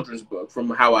it's a children's book from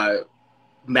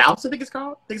Mouse. I think it's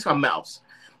called Mouse.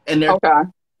 And okay.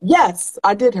 Yes,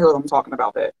 I did hear them talking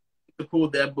about that. To pull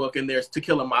that book, and there's To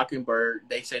Kill a Mockingbird.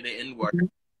 They say the N-word. To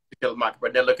Kill a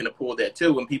Mockingbird. They're looking to pull that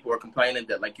too, and people are complaining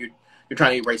that like you're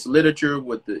trying to erase literature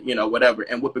with the whatever.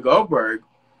 And Whoopi Goldberg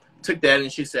took that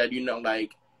and she said,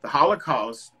 like the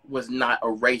Holocaust was not a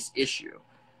race issue.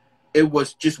 It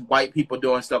was just white people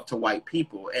doing stuff to white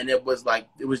people, and it was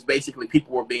basically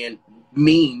people were being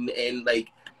mean, and like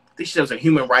this was a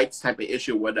human rights type of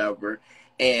issue, whatever.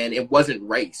 And it wasn't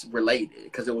race related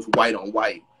because it was white on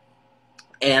white.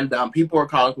 And people are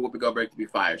calling for Whoopi Goldberg to be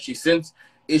fired. She since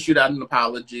issued out an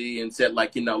apology and said,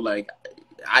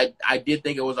 I did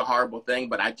think it was a horrible thing,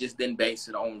 but I just didn't base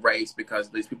it on race because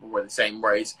these people were the same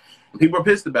race. And people are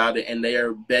pissed about it, and they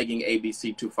are begging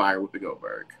ABC to fire Whoopi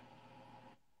Goldberg.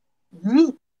 Mm-hmm.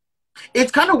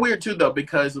 It's kind of weird, too, though,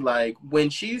 because,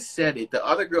 when she said it, the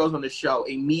other girls on the show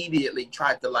immediately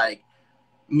tried to,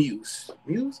 Muse? I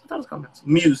thought it was called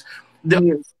Muse.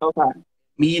 Muse, okay.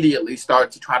 Immediately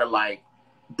start to try to,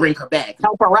 bring her back.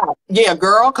 Help her out. Yeah,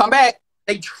 girl, come back.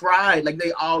 They tried.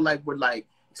 They all, were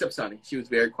except Sunny. She was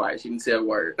very quiet. She didn't say a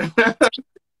word.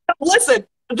 Listen,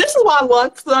 this is why I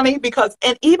love Sunny,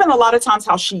 and even a lot of times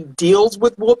how she deals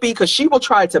with Whoopi, because she will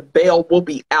try to bail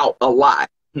Whoopi out a lot.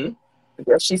 Hmm?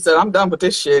 Yeah, she said, I'm done with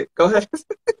this shit. Go ahead.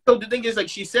 So the thing is,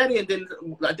 she said it, and then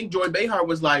I think Joy Behar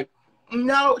was like,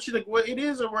 no. She's like, well, it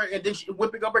is a right. And then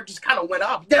Whoopi Goldberg just kind of went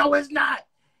off. No, it's not.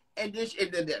 And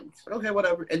then, okay,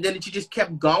 whatever. And then she just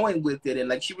kept going with it.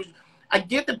 And I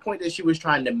get the point that she was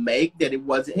trying to make, that it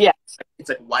wasn't,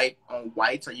 it's white on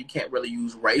white, so you can't really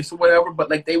use race or whatever.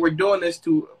 But they were doing this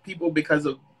to people because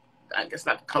of, I guess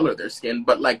not the color of their skin,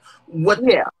 but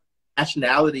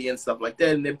nationality and stuff like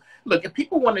that. And then, look, if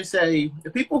people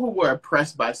who were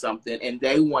oppressed by something and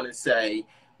they want to say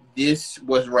this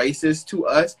was racist to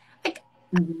us, I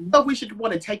don't know if we should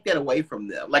want to take that away from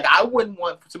them. I wouldn't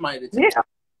want somebody to take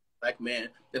man,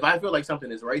 if I feel like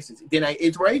something is racist, then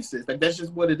it's racist. That's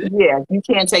just what it is. Yeah, you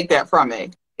can't take that from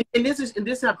me. And this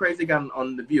is how crazy it got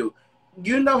on The View.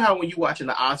 You know how when you watching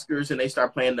the Oscars and they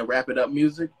start playing the Wrap It Up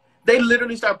music, they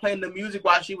literally start playing the music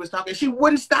while she was talking. She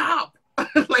wouldn't stop.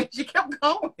 She kept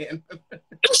going. She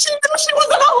knew she was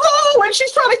in a hole and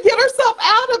she's trying to get herself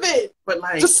out of it. But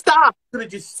just stop. Could have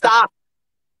just stop.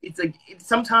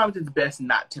 Sometimes it's best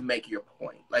not to make your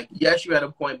point. Yes, you had a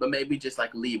point, but maybe just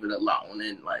leave it alone.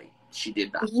 And she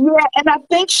did not. Yeah, and I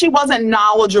think she wasn't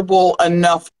knowledgeable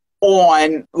enough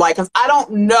on, like, 'cause I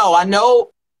don't know. I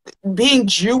know being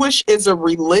Jewish is a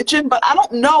religion, but I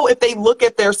don't know if they look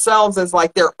at themselves as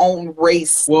like their own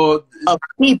race Well, of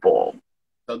people.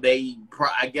 so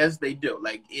I guess they do.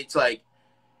 Like, it's like,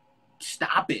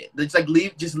 stop it. It's like,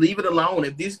 just leave it alone.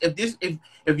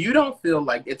 If you don't feel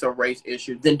like it's a race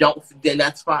issue, then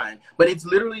that's fine. But it's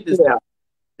literally this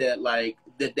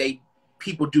that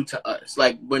people do to us.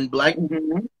 Like when black,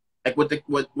 like with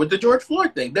the George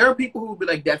Floyd thing, there are people who will be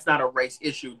like, that's not a race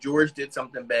issue. George did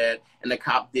something bad, and the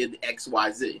cop did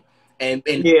XYZ, and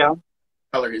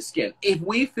color his skin. If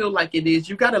we feel like it is,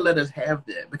 you got to let us have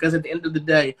that, because at the end of the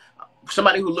day,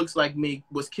 somebody who looks like me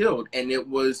was killed, and it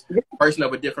was a person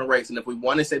of a different race. And if we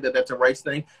want to say that that's a race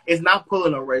thing, it's not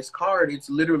pulling a race card. It's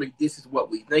literally, this is what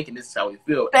we think, and this is how we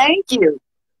feel. Thank you.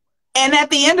 And at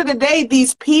the end of the day,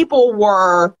 these people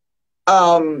were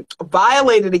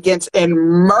violated against and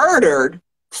murdered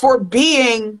for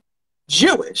being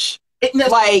Jewish.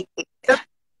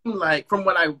 Like from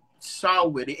what I saw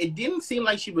with it, it didn't seem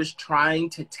like she was trying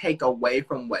to take away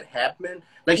from what happened.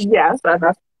 Like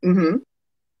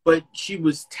but she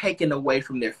was taken away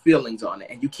from their feelings on it,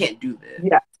 and you can't do that.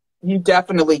 Yeah, you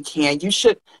definitely can.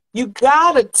 You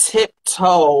gotta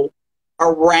tiptoe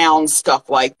around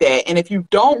stuff like that. And if you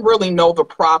don't really know the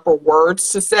proper words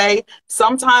to say,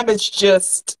 sometimes it's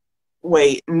just,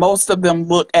 wait, most of them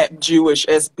look at Jewish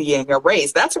as being a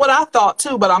race. That's what I thought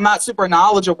too, but I'm not super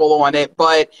knowledgeable on it.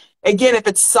 But again,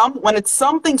 when it's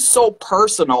something so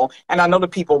personal, and I know the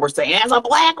people were saying, as a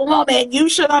black woman, you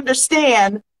should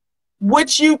understand,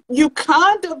 which you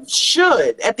kind of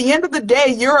should. At the end of the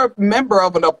day, you're a member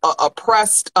of an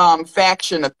oppressed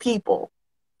faction of people.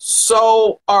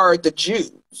 So are the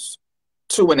Jews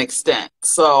to an extent.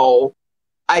 So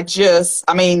I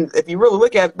mean, if you really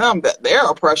look at them, their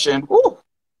oppression,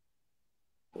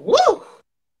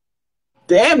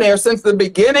 damn near since the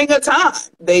beginning of time,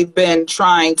 they've been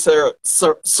trying to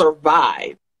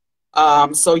survive.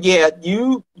 So yeah,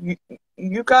 you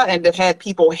got and have had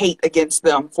people hate against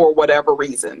them for whatever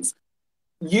reasons.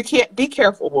 You can't be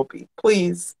careful, Whoopi,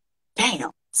 please.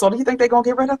 Damn. So do you think they're gonna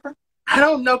get rid of her? I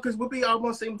don't know, because Whoopi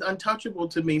almost seems untouchable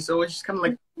to me. So it's just kind of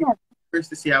like, curious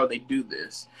to see how they do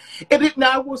this.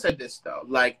 Now I will say this though,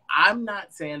 like, I'm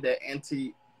not saying that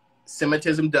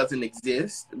anti-Semitism doesn't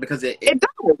exist, because it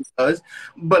does.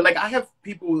 But like, I have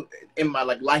people in my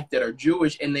life that are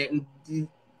Jewish, and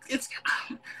it's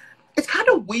kind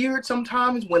of weird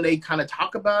sometimes when they kind of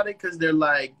talk about it, because they're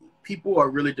like, people are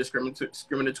really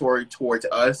discriminatory towards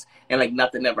us, and like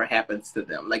nothing ever happens to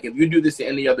them. Like if you do this to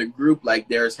any other group, like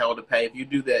there's hell to pay. If you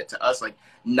do that to us, like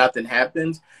nothing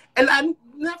happens. And I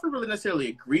never really necessarily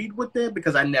agreed with that,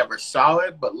 because I never saw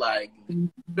it, but like a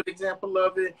good example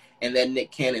of it, and that Nick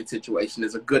Cannon situation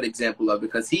is a good example of it,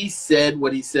 because he said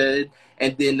what he said,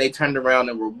 and then they turned around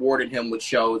and rewarded him with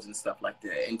shows and stuff like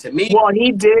that. And to me, well,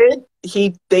 he did.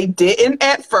 They didn't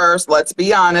at first. Let's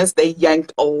be honest. They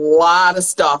yanked a lot of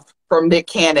stuff from Nick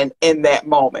Cannon in that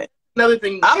moment. Another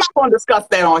thing, I'm not going to discuss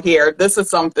that on here. This is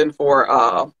something for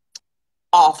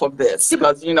off of this,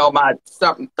 because my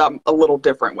stuff, I'm a little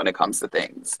different when it comes to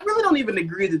things. I really don't even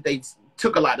agree that they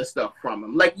took a lot of stuff from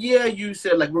him. Like, yeah, you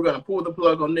said like, we're going to pull the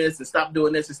plug on this and stop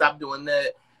doing this and stop doing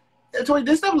that. And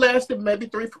this stuff lasted maybe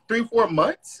 3-4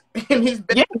 months, and he's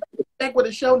back with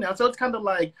a show now. So it's kind of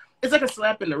like, it's like a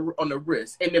slap on the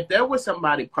wrist. And if there was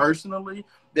somebody personally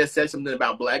that said something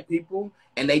about black people,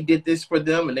 and they did this for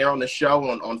them, and they're on the show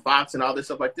on Fox and all this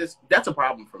stuff like this, that's a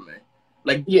problem for me.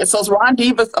 Like, yeah, so Ron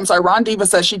Diva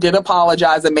says she did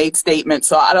apologize and made statements.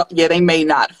 So they may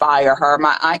not fire her.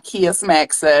 My aunt Kia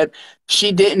Smack said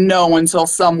she didn't know until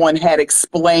someone had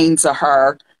explained to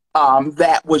her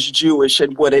that was Jewish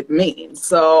and what it means.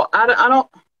 So I don't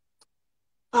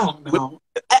know.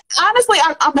 Honestly,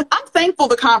 I'm thankful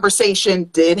the conversation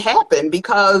did happen,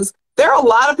 because there are a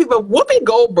lot of people. Whoopi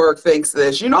Goldberg thinks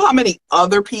this. You know how many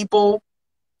other people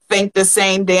think the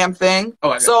same damn thing?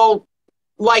 So,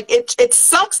 like, it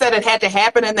sucks that it had to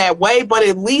happen in that way, but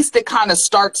at least it kind of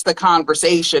starts the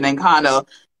conversation and kind of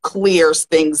clears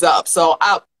things up. So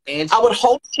I would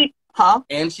hope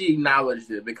And she acknowledged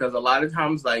it, because a lot of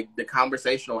times, like, the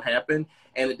conversation will happen,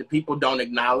 and if the people don't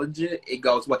acknowledge it, it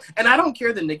goes well. And I don't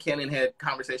care that Nick Cannon had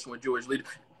conversation with Jewish leaders.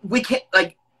 We can't,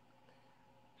 like,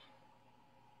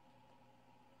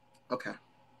 okay.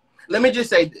 Let me just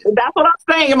say this. That's what I'm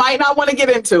saying. You might not want to get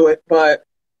into it, but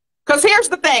because here's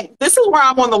the thing. This is where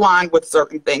I'm on the line with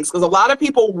certain things, because a lot of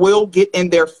people will get in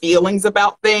their feelings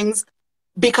about things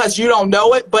because you don't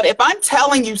know it. But if I'm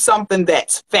telling you something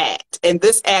that's fact, and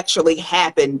this actually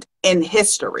happened in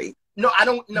history, No, I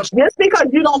don't know. Just because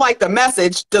you don't like the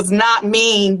message does not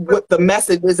mean what the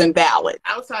message is invalid.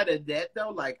 Outside of that, though,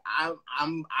 like I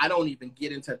don't even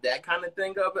get into that kind of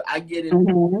thing of it. I get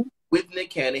in with Nick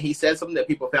Cannon. He said something that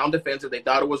people found offensive. They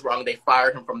thought it was wrong. They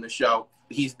fired him from the show.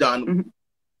 He's done.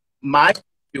 My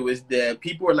issue is that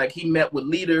people are like, he met with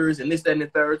leaders and this, that, and the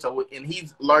third. So, and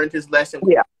he's learned his lesson.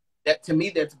 Yeah. That, to me,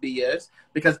 that's BS,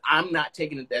 because I'm not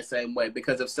taking it that same way.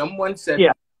 Because if someone said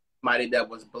somebody that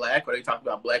was black, or they talked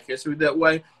about black history that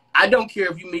way, I don't care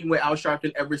if you meet with Al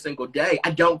Sharpton every single day.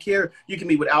 I don't care. You can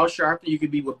meet with Al Sharpton. You can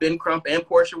be with Ben Crump and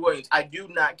Portia Williams. I do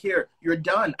not care. You're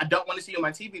done. I don't want to see you on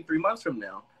my TV 3 months from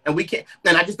now. And we can't.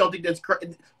 And I just don't think that's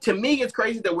to me. It's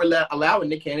crazy that we're allowing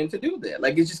Nick Cannon to do that.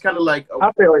 Like, it's just kind of like. Oh.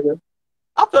 I feel you.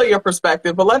 I feel your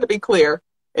perspective, but let it be clear: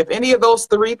 if any of those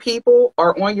 3 people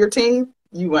are on your team,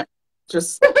 you went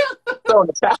just throw in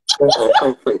the towel.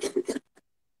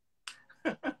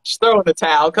 Just throw in the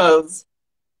towel, because.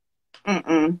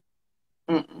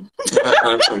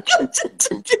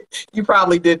 You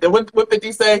probably did that. What did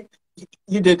you say?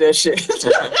 You did that shit.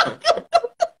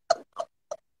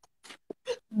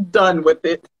 Done with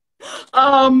it.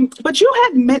 But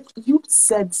you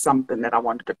said something that I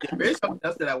wanted to. There's something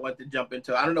else that I want to jump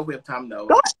into. I don't know if we have time though.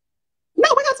 No,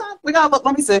 we got time.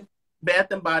 Let me see.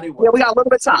 Bath and Body Works. Yeah, we got a little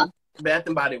bit of time. Bath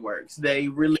and Body Works. They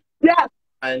really. Yeah.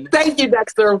 Thank you,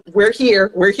 Dexter. We're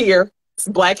here. It's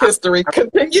Black History.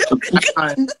 Continue.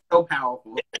 So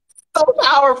powerful. So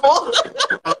powerful.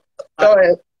 Go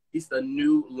ahead. It's a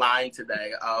new line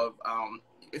today of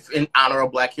it's in honor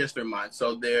of Black History Month.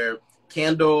 So their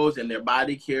candles and their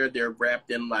body care, they're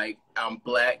wrapped in like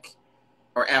black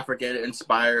or African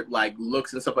inspired like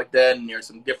looks and stuff like that. And there's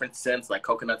some different scents like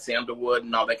coconut, sandalwood,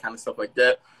 and all that kind of stuff like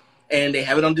that. And they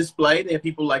have it on display. They have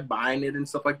people like buying it and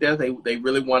stuff like that. They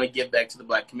really want to give back to the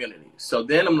Black community. So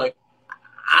then I'm like,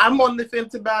 I'm on the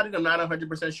fence about it. I'm not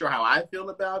 100% sure how I feel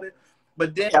about it.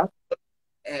 But then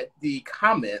at the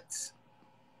comments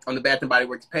on the Bath and Body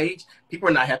Works page, people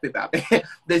are not happy about it.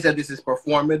 They said this is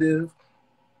performative.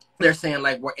 They're saying,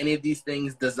 like, were any of these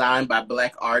things designed by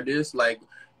Black artists? Like,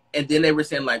 and then they were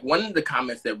saying, like, one of the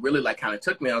comments that really, like, kind of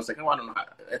took me, I was like, oh, I don't know,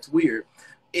 that's weird,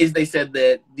 is they said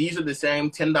that these are the same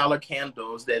 $10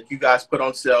 candles that you guys put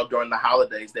on sale during the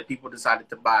holidays that people decided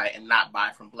to buy and not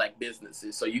buy from Black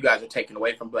businesses. So you guys are taking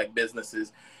away from Black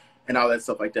businesses and all that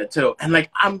stuff like that, too. And, like,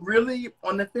 I'm really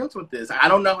on the fence with this. I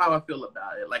don't know how I feel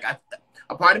about it. Like,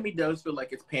 a part of me does feel like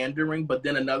it's pandering, but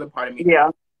then another part of me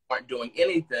aren't doing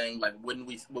anything. Like,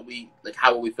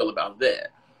 how would we feel about that?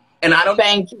 And I don't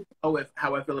know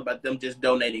how I feel about them just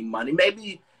donating money.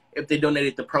 Maybe if they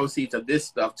donated the proceeds of this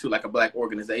stuff to like a Black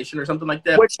organization or something like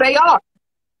that. Which they are.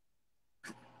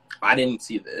 I didn't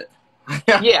see that.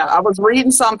 Yeah, I was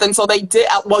reading something. So they did.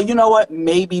 Well, you know what?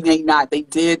 Maybe they not. They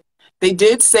did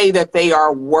say that they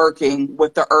are working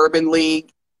with the Urban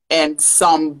League and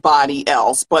somebody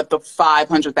else, but the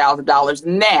 $500,000.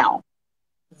 Now,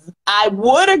 I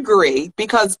would agree,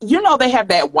 because, you know, they have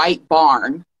that White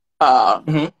Barn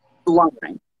line.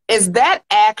 Is that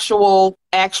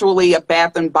actually a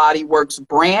Bath and Body Works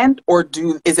brand, or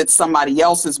is it somebody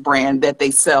else's brand that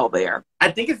they sell there? I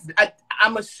think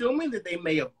I'm assuming that they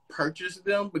may have purchased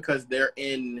them because they're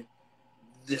in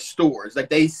the stores. Like,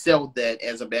 they sell that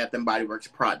as a Bath and Body Works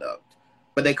product,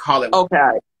 but they call it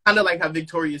kind of like how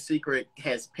Victoria's Secret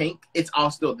has pink. It's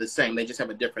all still the same. They just have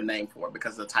a different name for it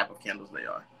because of the type of candles they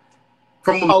are.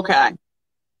 Okay.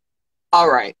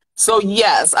 All right. So,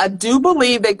 yes, I do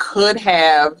believe they could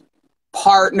have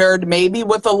partnered maybe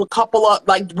with a couple of,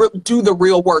 like, do the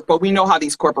real work. But we know how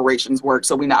these corporations work,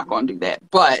 so we're not going to do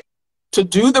that. But to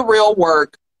do the real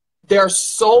work, there are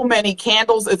so many.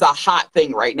 Candles is a hot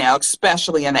thing right now,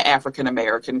 especially in the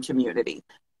African-American community.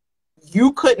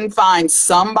 You couldn't find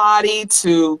somebody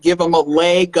to give them a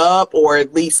leg up, or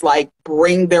at least like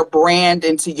bring their brand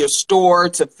into your store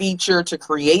to feature, to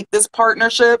create this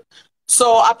partnership.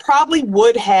 So I probably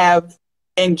would have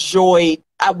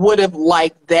I would have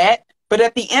liked that. But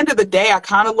at the end of the day, I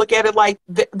kind of look at it like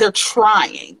they're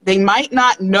trying. They might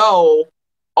not know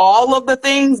all of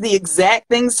the exact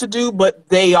things to do, but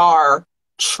they are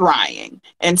trying.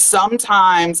 And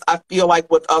sometimes I feel like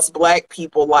with us Black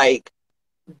people, like,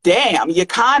 damn, you're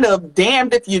kind of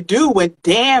damned if you do and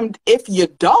damned if you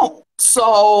don't.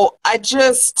 So I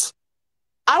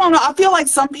don't know. I feel like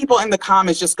some people in the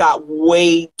comments just got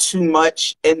way too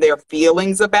much in their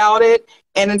feelings about it,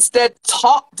 and instead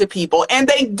talk to people. And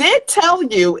they did tell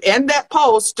you in that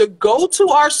post to go to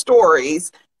our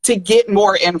stories to get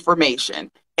more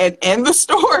information. And in the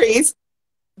stories,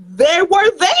 they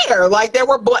were there. Like, there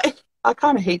were Black. I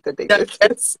kind of hate that they did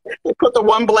this. They put the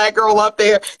one Black girl up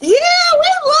there. Yeah, we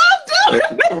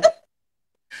loved it.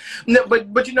 No,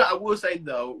 but you know, I will say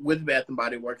though, with Bath and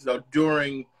Body Works though,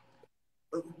 during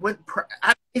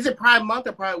is it Pride Month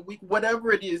or Pride Week,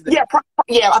 whatever it is? Yeah,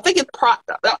 yeah. I think it's Pride.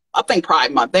 I think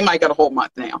Pride Month. They might get a whole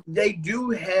month now. They do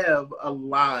have a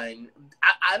line.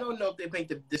 I don't know if they make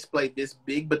the display this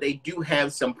big, but they do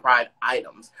have some Pride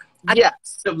items. Yes. I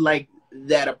sort of like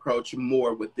that approach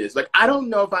more with this. Like, I don't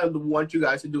know if I would want you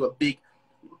guys to do a big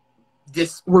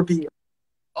reveal.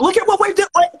 Look at what we're doing.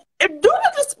 Do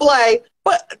the display,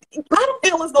 but I don't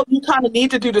feel as though you kind of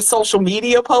need to do the social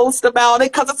media post about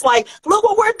it, because it's like, look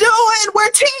what we're doing.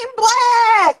 We're Team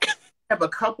Black. Have a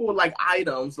couple like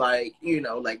items, like, you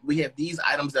know, like we have these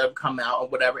items that have come out or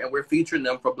whatever, and we're featuring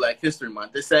them for Black History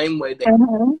Month the same way they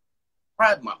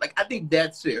Pride Month. Like, I think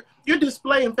that's fair. Your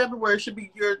display in February should be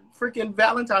your freaking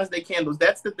Valentine's Day candles.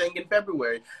 That's the thing in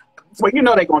February. Well, you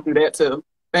know they're gonna do that too.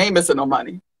 They ain't missing no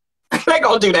money. They're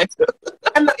gonna do that too.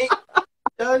 And it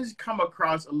does come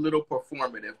across a little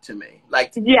performative to me.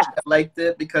 Like, yeah, like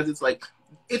that, because it's like,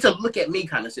 it's a look at me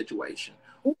kind of situation.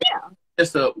 Yeah.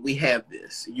 Just so we have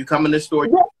this. You come in the store,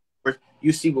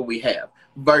 you see what we have.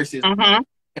 Versus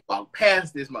walk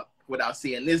past this month without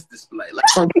seeing this display. Like,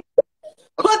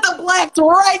 put the blacks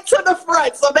right to the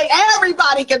front so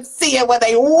everybody can see it when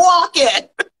they walk in.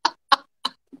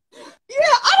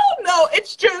 Yeah, I don't know.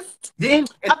 It's just I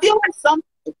feel like some.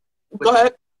 Go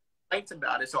ahead.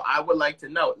 About it, so I would like to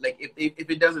know, like, if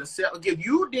it doesn't sell, if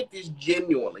you did this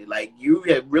genuinely, like you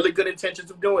had really good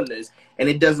intentions of doing this, and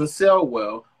it doesn't sell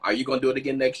well, are you gonna do it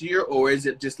again next year, or is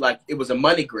it just like it was a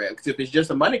money grab? Because if it's just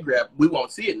a money grab, we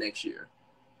won't see it next year.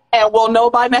 And we'll know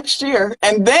by next year.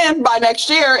 And then by next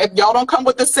year, if y'all don't come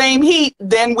with the same heat,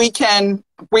 then we can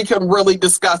really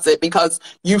discuss it, because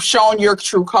you've shown your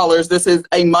true colors. This is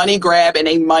a money grab and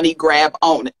a money grab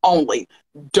only.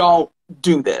 Don't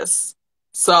do this.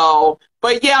 So,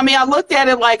 but yeah, I mean, I looked at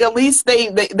it like at least they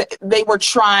were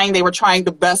trying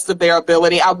the best of their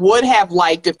ability. I would have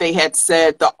liked if they had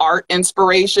said the art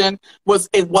inspiration was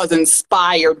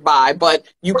inspired by, but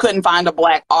you couldn't find a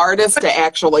Black artist to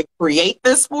actually create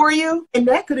this for you. And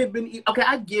that could have been, okay,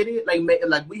 I get it.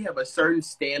 Like we have a certain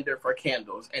standard for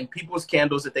candles, and people's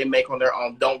candles that they make on their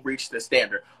own don't reach the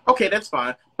standard. Okay, that's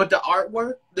fine. But the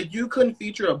artwork, that you couldn't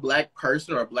feature a Black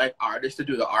person or a Black artist to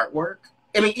do the artwork.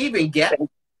 I mean, even get.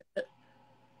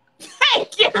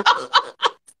 Thank you.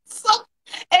 So,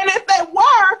 and if they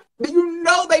were, you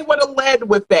know they would have led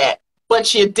with that,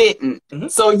 but you didn't.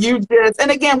 So you just,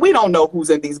 and again, we don't know who's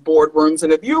in these boardrooms,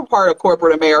 and if you're part of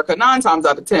corporate America, 9 times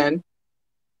out of 10,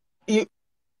 you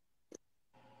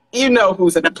know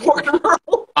who's in the boardroom.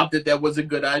 I thought that was a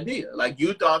good idea. Like,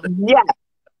 you thought that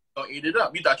don't eat it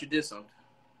up. You thought you did something.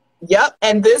 Yep.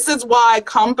 And this is why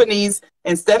companies,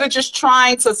 instead of just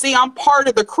trying to see, I'm part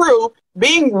of the crew,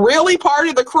 being really part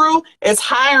of the crew is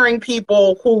hiring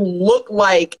people who look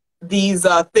like these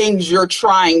things you're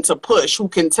trying to push, who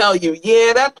can tell you,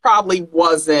 yeah, that probably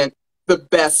wasn't the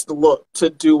best look to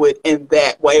do it in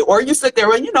that way. Or you sit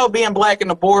there and, you know, being Black in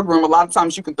the boardroom, a lot of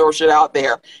times you can throw shit out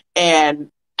there and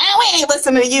we ain't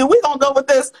listening to you. We gonna go with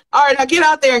this. All right, now get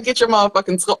out there and get your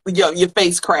motherfucking your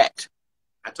face cracked.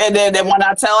 And then when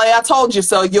I tell you I told you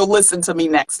so, you'll listen to me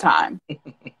next time.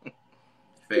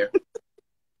 Fair.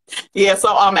 Yeah,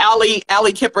 so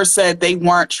Allie Kipper said they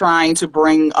weren't trying to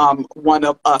bring one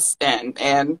of us in.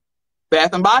 And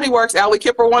Bath and Body Works, Allie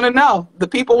Kipper want to know. The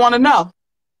people want to know.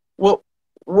 Well,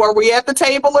 were we at the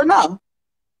table or no?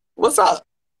 What's up?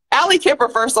 Allie Kipper,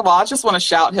 first of all, I just want to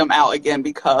shout him out again,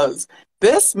 because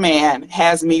this man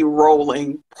has me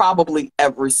rolling probably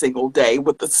every single day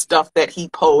with the stuff that he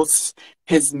posts,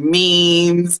 his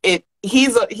memes.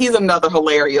 He's another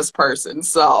hilarious person.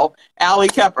 So, Allie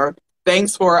Kipper,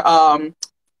 thanks for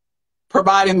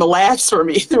providing the laughs for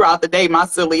me throughout the day, my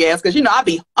silly ass, because, you know, I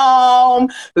be home,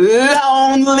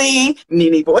 lonely,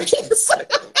 Nene voice.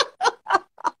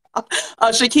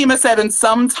 Shakima said, and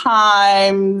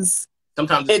sometimes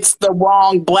it's the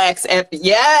wrong Blacks.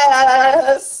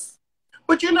 Yes.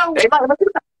 But you know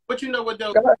what,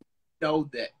 though? Know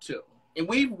that too. And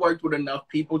we've worked with enough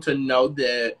people to know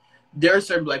that there are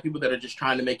certain Black people that are just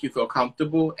trying to make you feel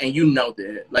comfortable, and you know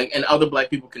that. Like, and other Black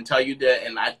people can tell you that,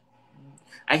 and I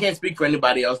can't speak for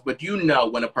anybody else, but you know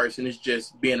when a person is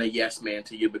just being a yes man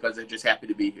to you because they're just happy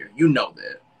to be here. You know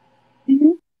that.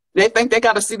 They think they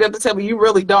got to see that at the table. You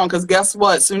really don't, because guess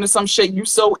what? As soon as some shit, you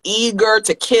so eager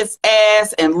to kiss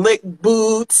ass and lick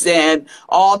boots and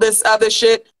all this other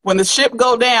shit. When the ship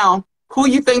go down, who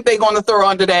you think they going to throw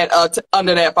under that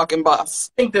fucking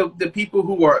bus? I think the people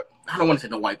who are, I don't want to say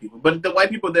the white people, but the white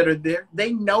people that are there,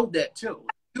 they know that too.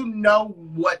 You know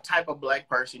what type of Black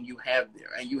person you have there,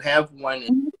 and you have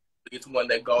one It's one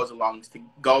that goes along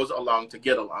to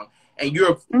get along, and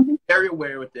you're very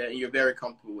aware with that, and you're very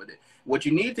comfortable with it. What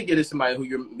you need to get is somebody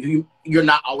who you're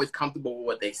not always comfortable with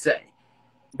what they say,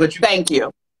 but Thank you.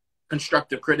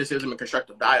 Constructive criticism and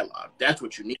constructive dialogue. That's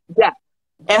what you need. Yeah.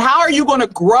 And how are you going to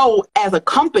grow as a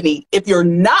company if you're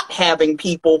not having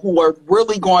people who are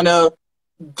really going to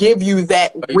give you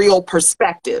that real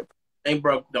perspective? Ain't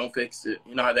broke, don't fix it.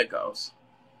 You know how that goes.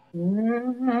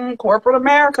 Corporate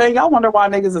America. Y'all wonder why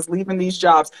niggas is leaving these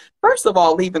jobs. First of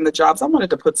all, leaving the jobs. I wanted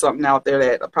to put something out there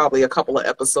that probably a couple of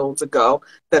episodes ago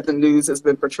that the news has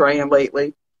been portraying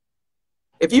lately.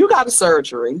 If you got a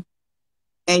surgery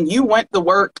and you went to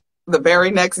work the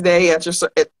very next day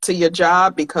to your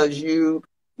job because you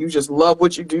just love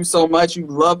what you do so much, you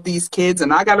love these kids,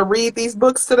 and I got to read these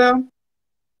books to them,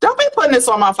 don't be putting this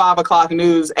on my 5 o'clock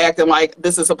news acting like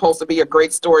this is supposed to be a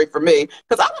great story for me,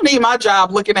 because I don't need my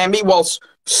job looking at me, well,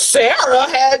 Sarah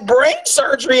had brain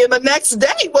surgery and the next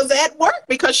day was at work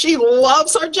because she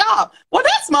loves her job. Well,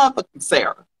 that's motherfucking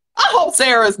Sarah. I hope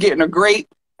Sarah is getting a great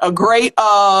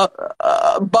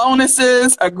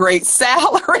bonuses, a great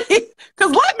salary.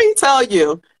 Because let me tell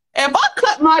you, if I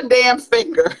cut my damn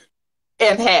finger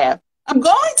in half, I'm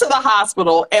going to the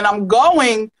hospital and I'm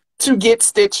going to get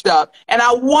stitched up, and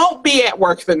I won't be at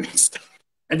work the next day.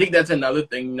 I think that's another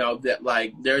thing, that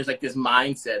like there's like this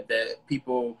mindset that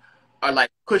people are like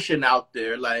pushing out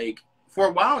there. Like for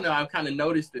a while now, I've kind of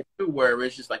noticed it too, where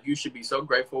it's just like you should be so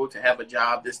grateful to have a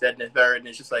job, this, that, and the third, and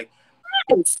it's just like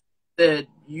that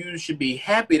you should be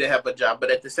happy to have a job,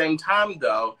 but at the same time,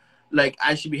 though, like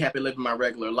I should be happy living my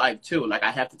regular life too. Like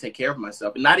I have to take care of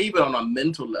myself, not even on a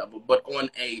mental level, but on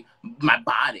my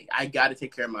body. I got to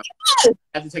take care of myself.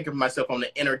 I have to take care of myself on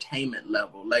the entertainment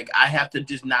level. Like I have to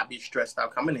just not be stressed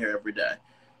out coming here every day.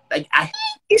 Like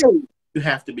you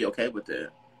have to be okay with it.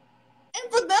 And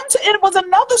for them it was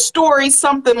another story,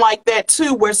 something like that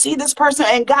too, where see this person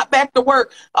and got back to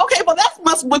work. Okay, well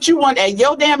that's what you want at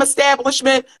your damn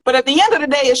establishment. But at the end of the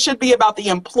day, it should be about the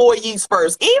employees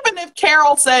first. Even if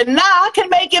Carol said, nah, I can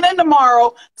make it in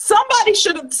tomorrow, somebody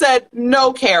should have said,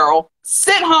 no, Carol,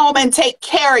 sit home and take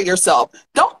care of yourself.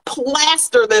 Don't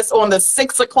plaster this on the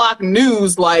 6 o'clock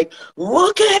news like,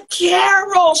 look at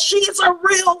Carol, she's a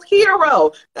real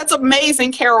hero. That's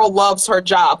amazing. Carol loves her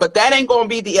job, but that ain't going to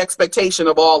be the expectation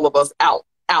of all of us out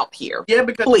here. Yeah,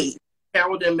 because please.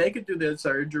 Carol didn't make it through that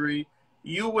surgery.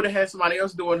 You would have had somebody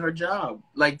else doing her job.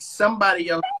 Like somebody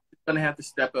else is going to have to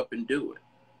step up and do it.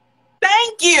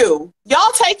 Thank you.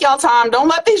 Y'all take y'all time. Don't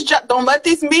let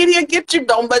these media get you.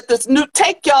 Don't let this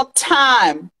take y'all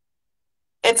time.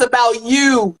 It's about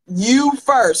you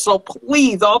first. So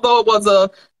please, although it was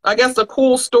I guess a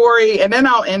cool story, and then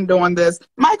I'll end on this.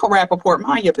 Michael Rappaport,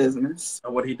 mind your business.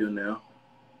 What'd he do now?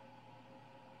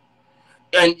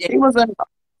 And he was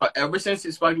ever since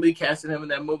Spike Lee casted him in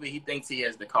that movie, he thinks he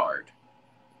has the card.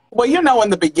 Well, in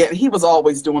the beginning, he was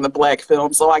always doing the black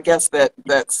film, so I guess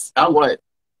that's what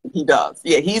he does.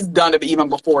 Yeah, he's done it even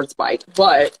before Spike.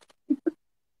 But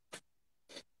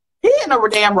he in a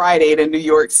damn Rite Aid in New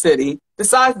York City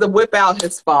decides to whip out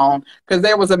his phone because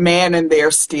there was a man in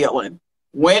there stealing.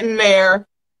 Went in there,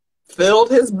 filled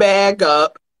his bag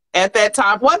up. At that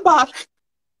time, he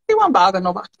wasn't bothering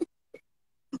nobody.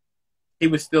 He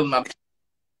was still not.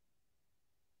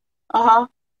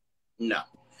 No.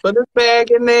 Put his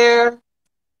bag in there.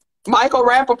 Michael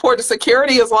Rappaport, the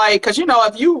security is like, because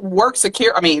if you work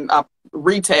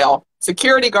retail,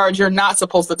 security guards, you're not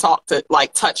supposed to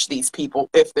touch these people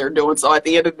if they're doing so. At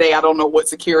the end of the day, I don't know what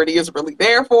security is really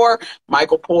there for.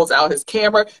 Michael pulls out his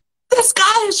camera. This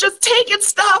guy is just taking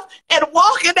stuff and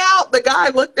walking out. The guy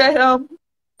looked at him,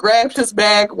 grabbed his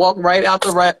bag, walked right out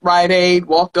the Rite Aid,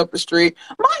 walked up the street.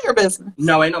 Mind your business.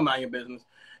 No, ain't no mind your business.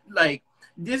 Like,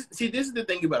 this is the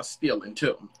thing about stealing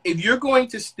too. If you're going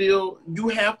to steal, you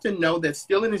have to know that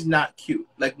stealing is not cute.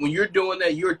 Like when you're doing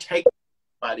that, you're taking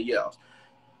somebody else.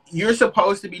 You're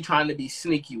supposed to be trying to be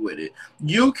sneaky with it.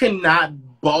 You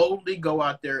cannot boldly go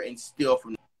out there and steal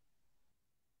from them.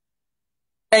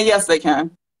 And yes, they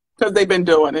can, because they've been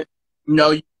doing it.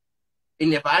 No, and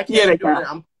if I can't do it,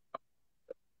 I'm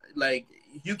like,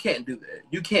 you can't do that.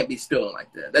 You can't be stealing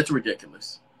like that. That's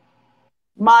ridiculous.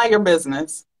 Mind your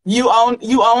business. You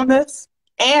own this,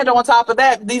 and on top of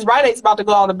that, these Rite Aids about to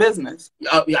go out of business.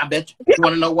 Yeah, I bet you. You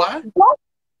want to know why?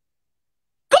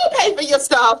 Go pay for your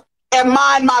stuff and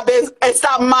mind my business, and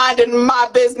stop minding my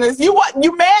business. You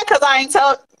mad because I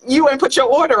ain't put your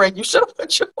order in? You should have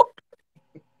put your order.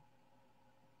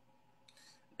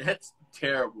 That's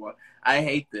terrible. I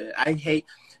hate that.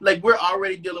 Like we're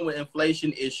already dealing with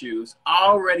inflation issues.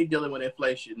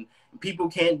 People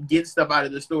can't get stuff out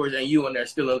of the stores, and you in there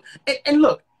stealing. And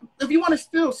look, if you want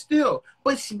to steal,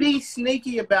 but be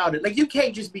sneaky about it. Like, you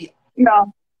can't just be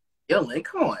stealing.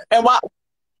 Come on. And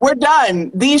we're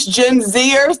done. These Gen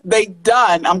Zers, they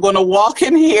done. I'm going to walk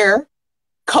in here,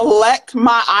 collect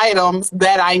my items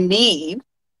that I need,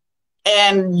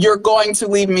 and you're going to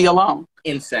leave me alone.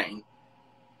 Insane.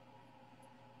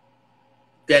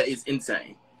 That is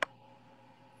insane.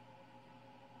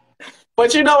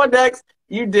 But you know what, Dex?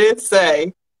 You did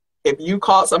say if you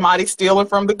caught somebody stealing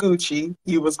from the Gucci,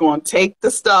 you was going to take the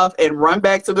stuff and run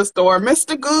back to the store.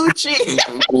 Mr. Gucci.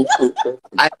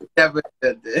 I never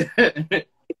said that.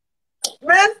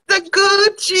 Mr.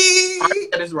 Gucci. Part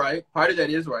of that is right. Part of that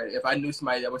is right. If I knew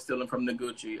somebody that was stealing from the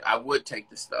Gucci, I would take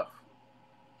the stuff.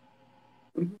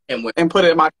 And put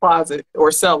it in my closet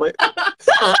or sell it. And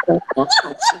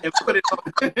put it on.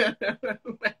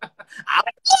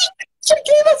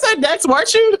 Shakira said, Dex,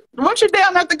 weren't you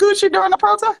down at the Gucci during the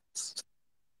protest?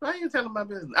 Why are you telling my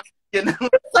business? I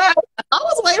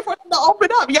was waiting for them to open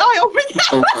up. Y'all open.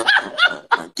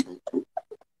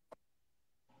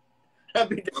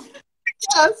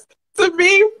 Yes. To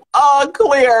be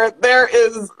clear,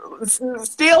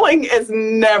 stealing is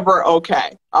never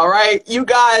okay. All right, you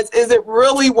guys, is it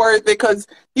really worth it? Because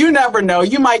you never know.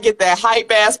 You might get that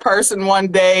hype ass person one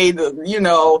day,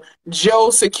 Joe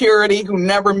Security who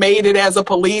never made it as a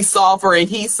police officer, and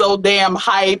he's so damn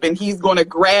hype, and he's going to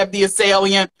grab the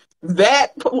assailant.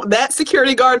 That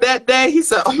security guard that day, he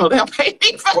said, "Oh no, they'll pay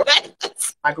me for that."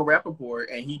 Michael Rappaport,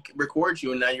 and he records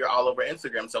you, and now you're all over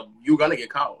Instagram. So you're gonna get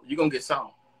caught. You're gonna get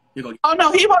saw. Oh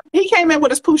no, he came in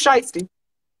with his poo shiesty.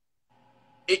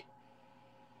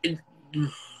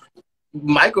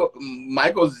 Michael's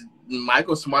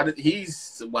smart.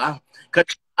 He's wow. Cause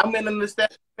I'm in the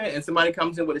establishment and somebody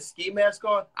comes in with a ski mask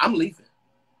on, I'm leaving.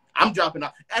 I'm dropping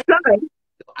off.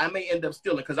 I may end up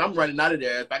stealing because I'm running out of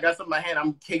there. If I got something in my hand,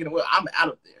 I'm kicking it. I'm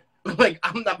out of there. Like,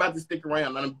 I'm not about to stick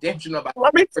around, and I'm damn sure not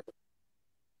about to.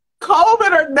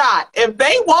 COVID or not, if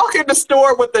they walk in the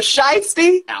store with the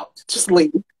shiesty, out, just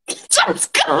leave.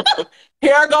 Just go.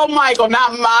 Here go Michael,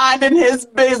 not minding his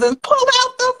business. Pull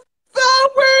out the phone.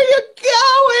 Where are you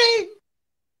going?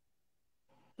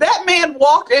 That man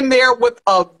walked in there with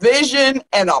a vision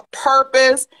and a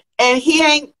purpose, and he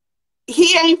ain't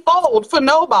fold for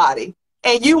nobody.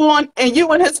 And you in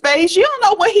his face, you don't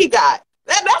know what he got.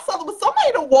 That's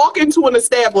somebody to walk into an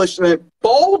establishment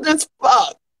bold as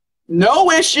fuck.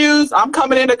 No issues. I'm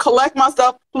coming in to collect my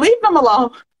stuff. Leave them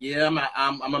alone. Yeah,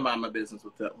 I'm gonna mind my business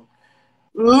with that one.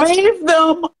 Leave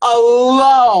them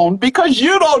alone, because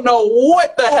you don't know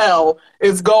what the hell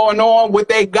is going on, what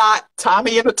they got.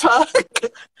 Tommy in the tug.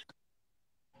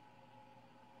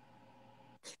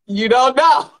 You don't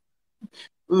know.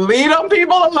 Leave them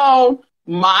people alone.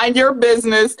 Mind your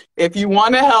business. If you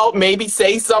want to help, maybe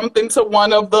say something to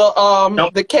one of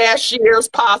the cashiers,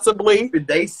 possibly. If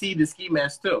they see the ski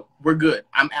mask too, we're good.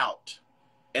 I'm out.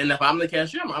 And if I'm the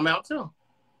cashier, I'm out too.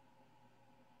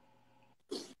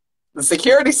 The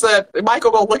security said,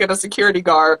 Michael, go look at the security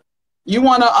guard. You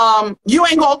wanna you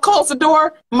ain't gonna close the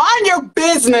door? Mind your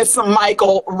business,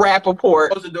 Michael Rappaport.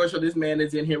 Close the door so this man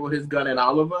is in here with his gun and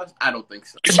all of us? I don't think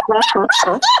so.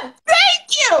 Thank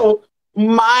you.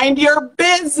 Mind your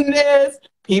business.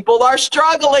 People are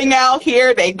struggling out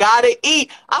here. They gotta eat.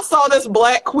 I saw this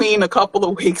black queen a couple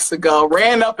of weeks ago,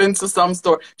 ran up into some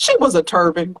store. She was a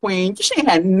turban queen. She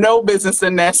had no business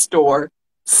in that store,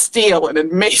 stealing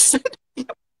and macing.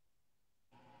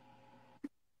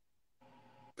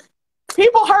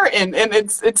 People hurting, and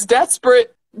it's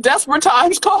desperate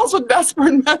times calls with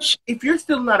desperate measures. If you're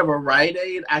still not of a Rite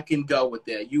Aid, I can go with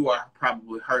that. You are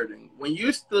probably hurting. When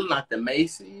you're still not the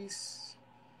Macy's.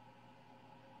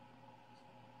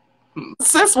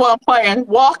 Sis wasn't playing.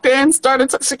 Walked in,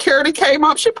 security came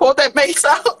up, she pulled that mace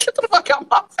out. Get the fuck out of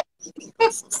my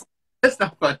face. That's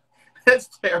not fun. That's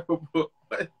terrible.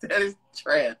 That is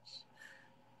trash.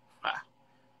 Wow.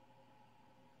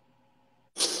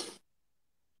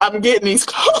 I'm getting these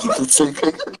clothes.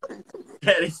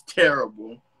 That is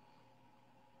terrible.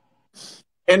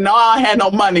 And no, I had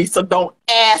no money, so don't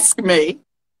ask me.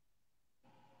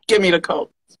 Give me the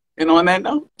coat. And on that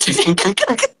note,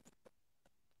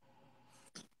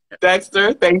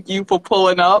 Dexter, thank you for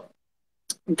pulling up.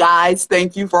 Guys,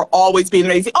 thank you for always being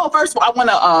amazing. Oh, first of all, I want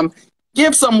to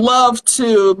give some love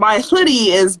to my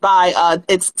hoodie is by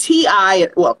it's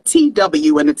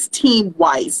TW, and it's Team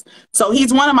Weiss. So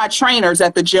he's one of my trainers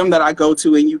at the gym that I go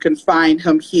to, and you can find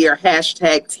him here,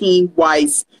 hashtag Team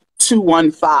Weiss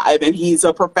 215, and he's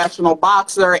a professional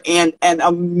boxer and an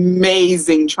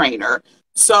amazing trainer.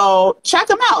 So check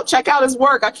him out. Check out his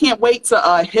work. I can't wait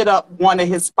to hit up one of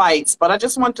his fights. But I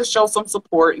just want to show some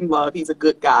support and love. He's a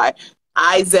good guy.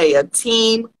 Isaiah,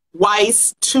 Team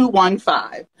Weiss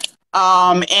 215.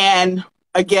 And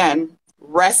again,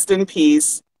 rest in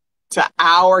peace to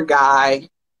our guy,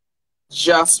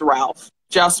 Just Ralph.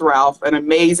 Just Ralph, an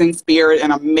amazing spirit,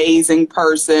 an amazing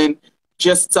person,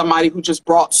 just somebody who just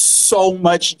brought so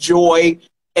much joy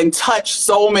and touched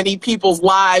so many people's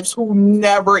lives who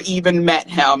never even met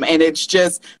him. And it's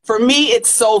just, for me, it's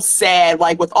so sad.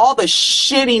 Like with all the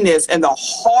shittiness and the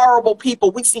horrible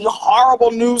people, we see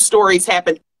horrible news stories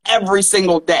happen every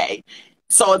single day.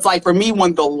 So it's like, for me,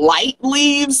 when the light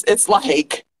leaves, it's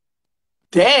like,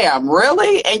 damn,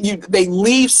 really? And they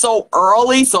leave so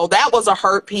early. So that was a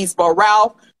hurt piece. But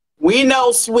Ralph, we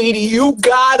know, sweetie, you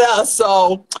got us.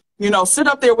 So, sit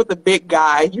up there with the big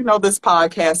guy. This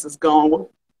podcast is going.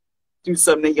 We'll do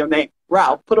something in your name.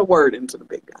 Ralph, put a word into the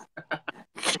big guy.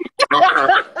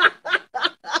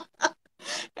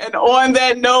 And on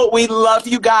that note, we love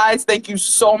you guys. Thank you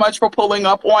so much for pulling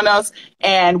up on us.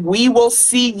 And we will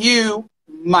see you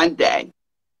Monday,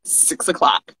 6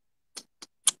 o'clock.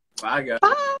 Bye, guys.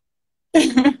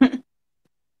 Bye.